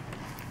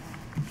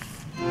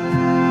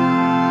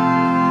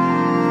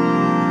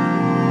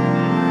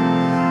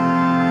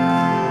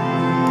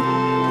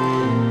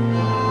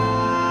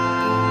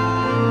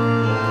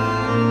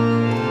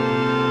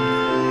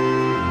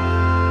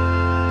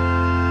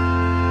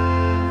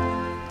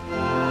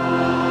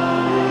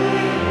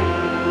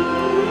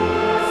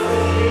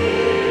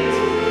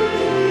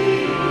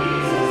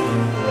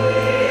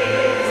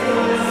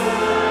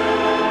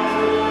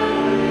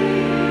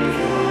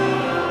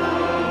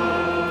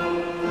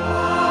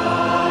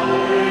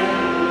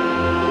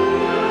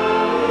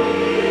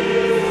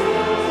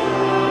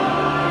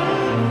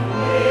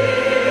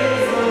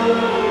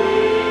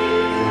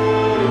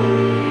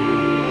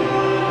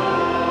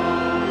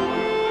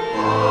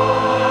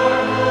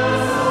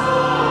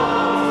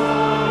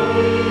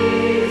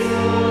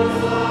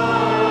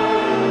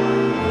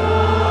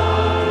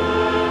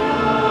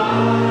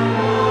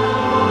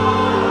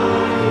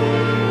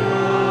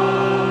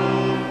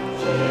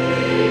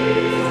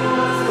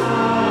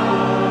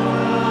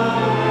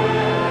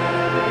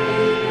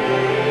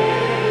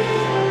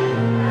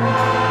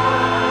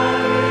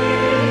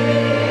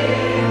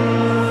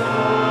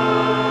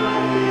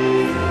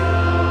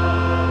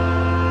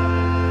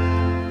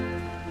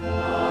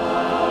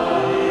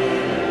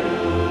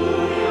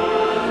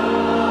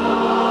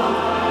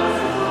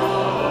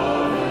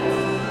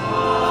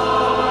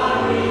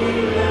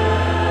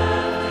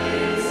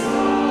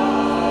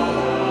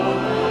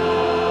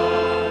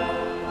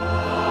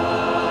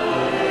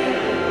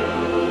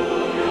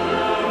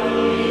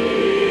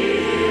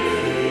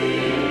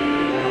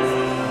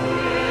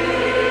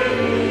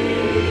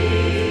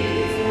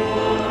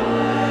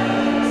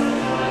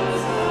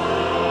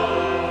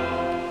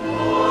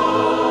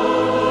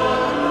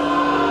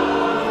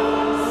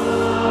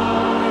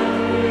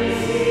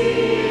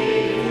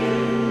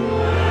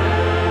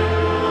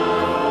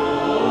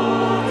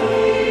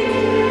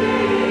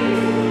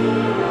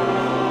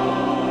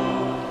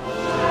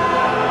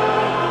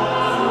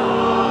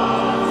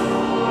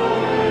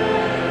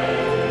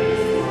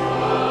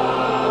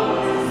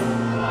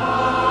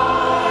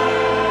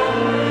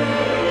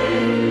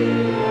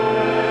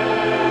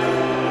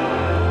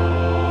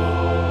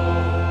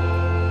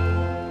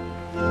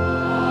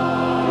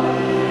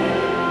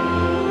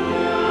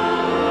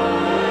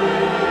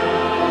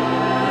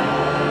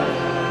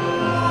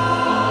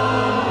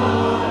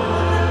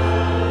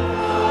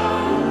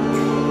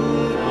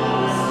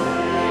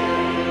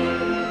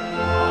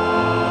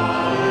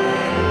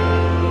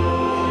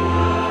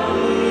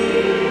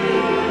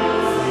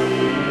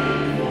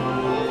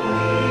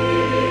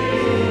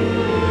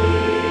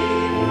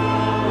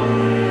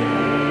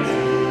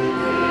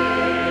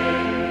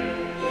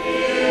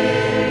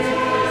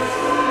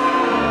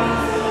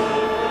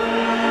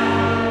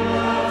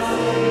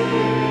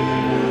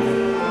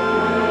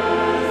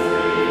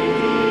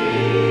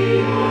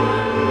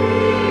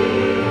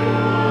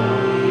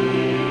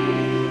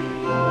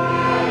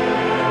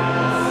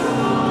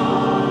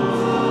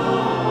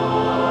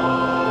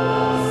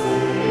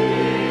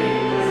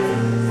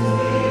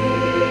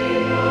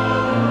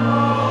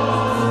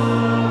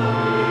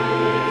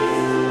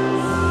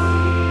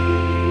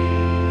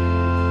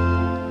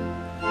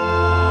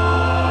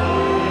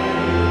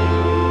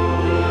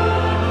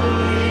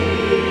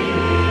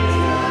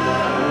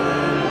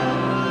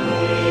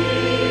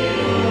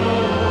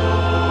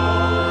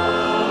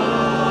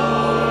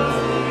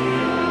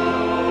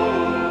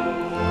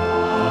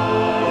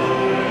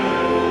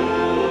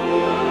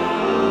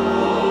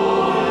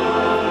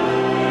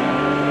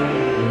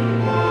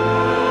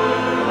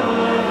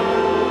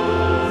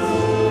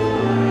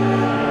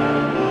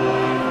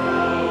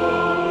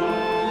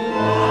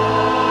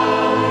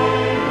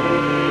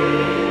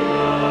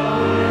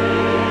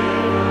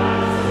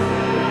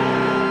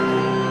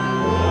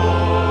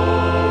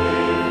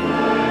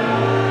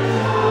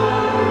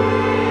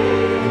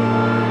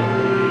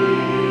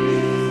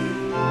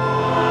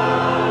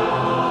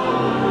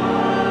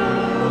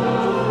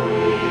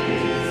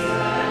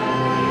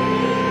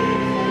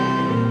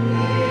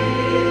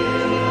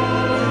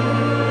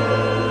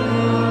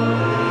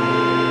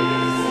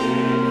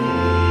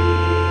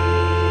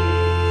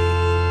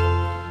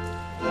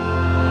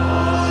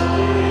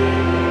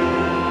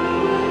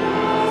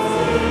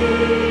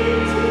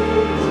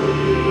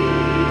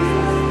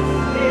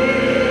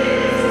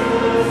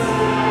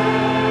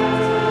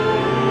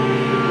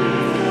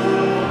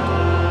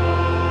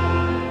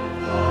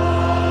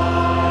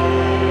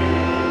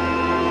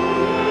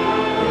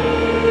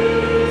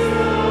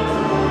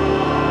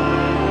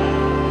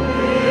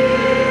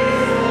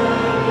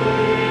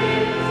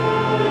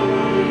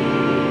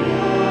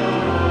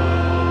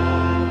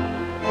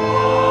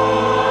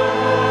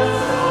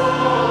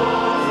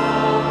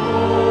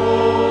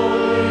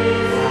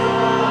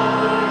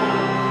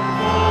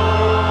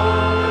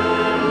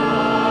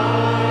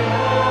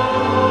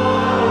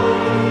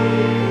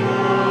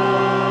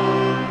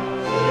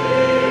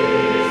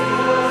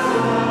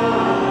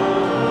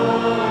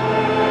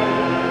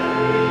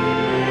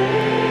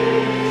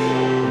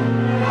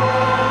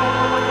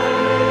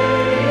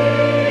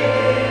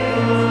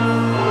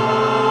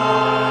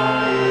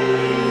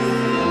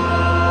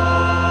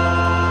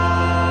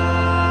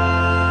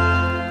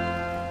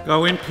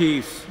 Go in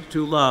peace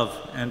to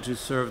love and to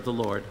serve the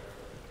Lord.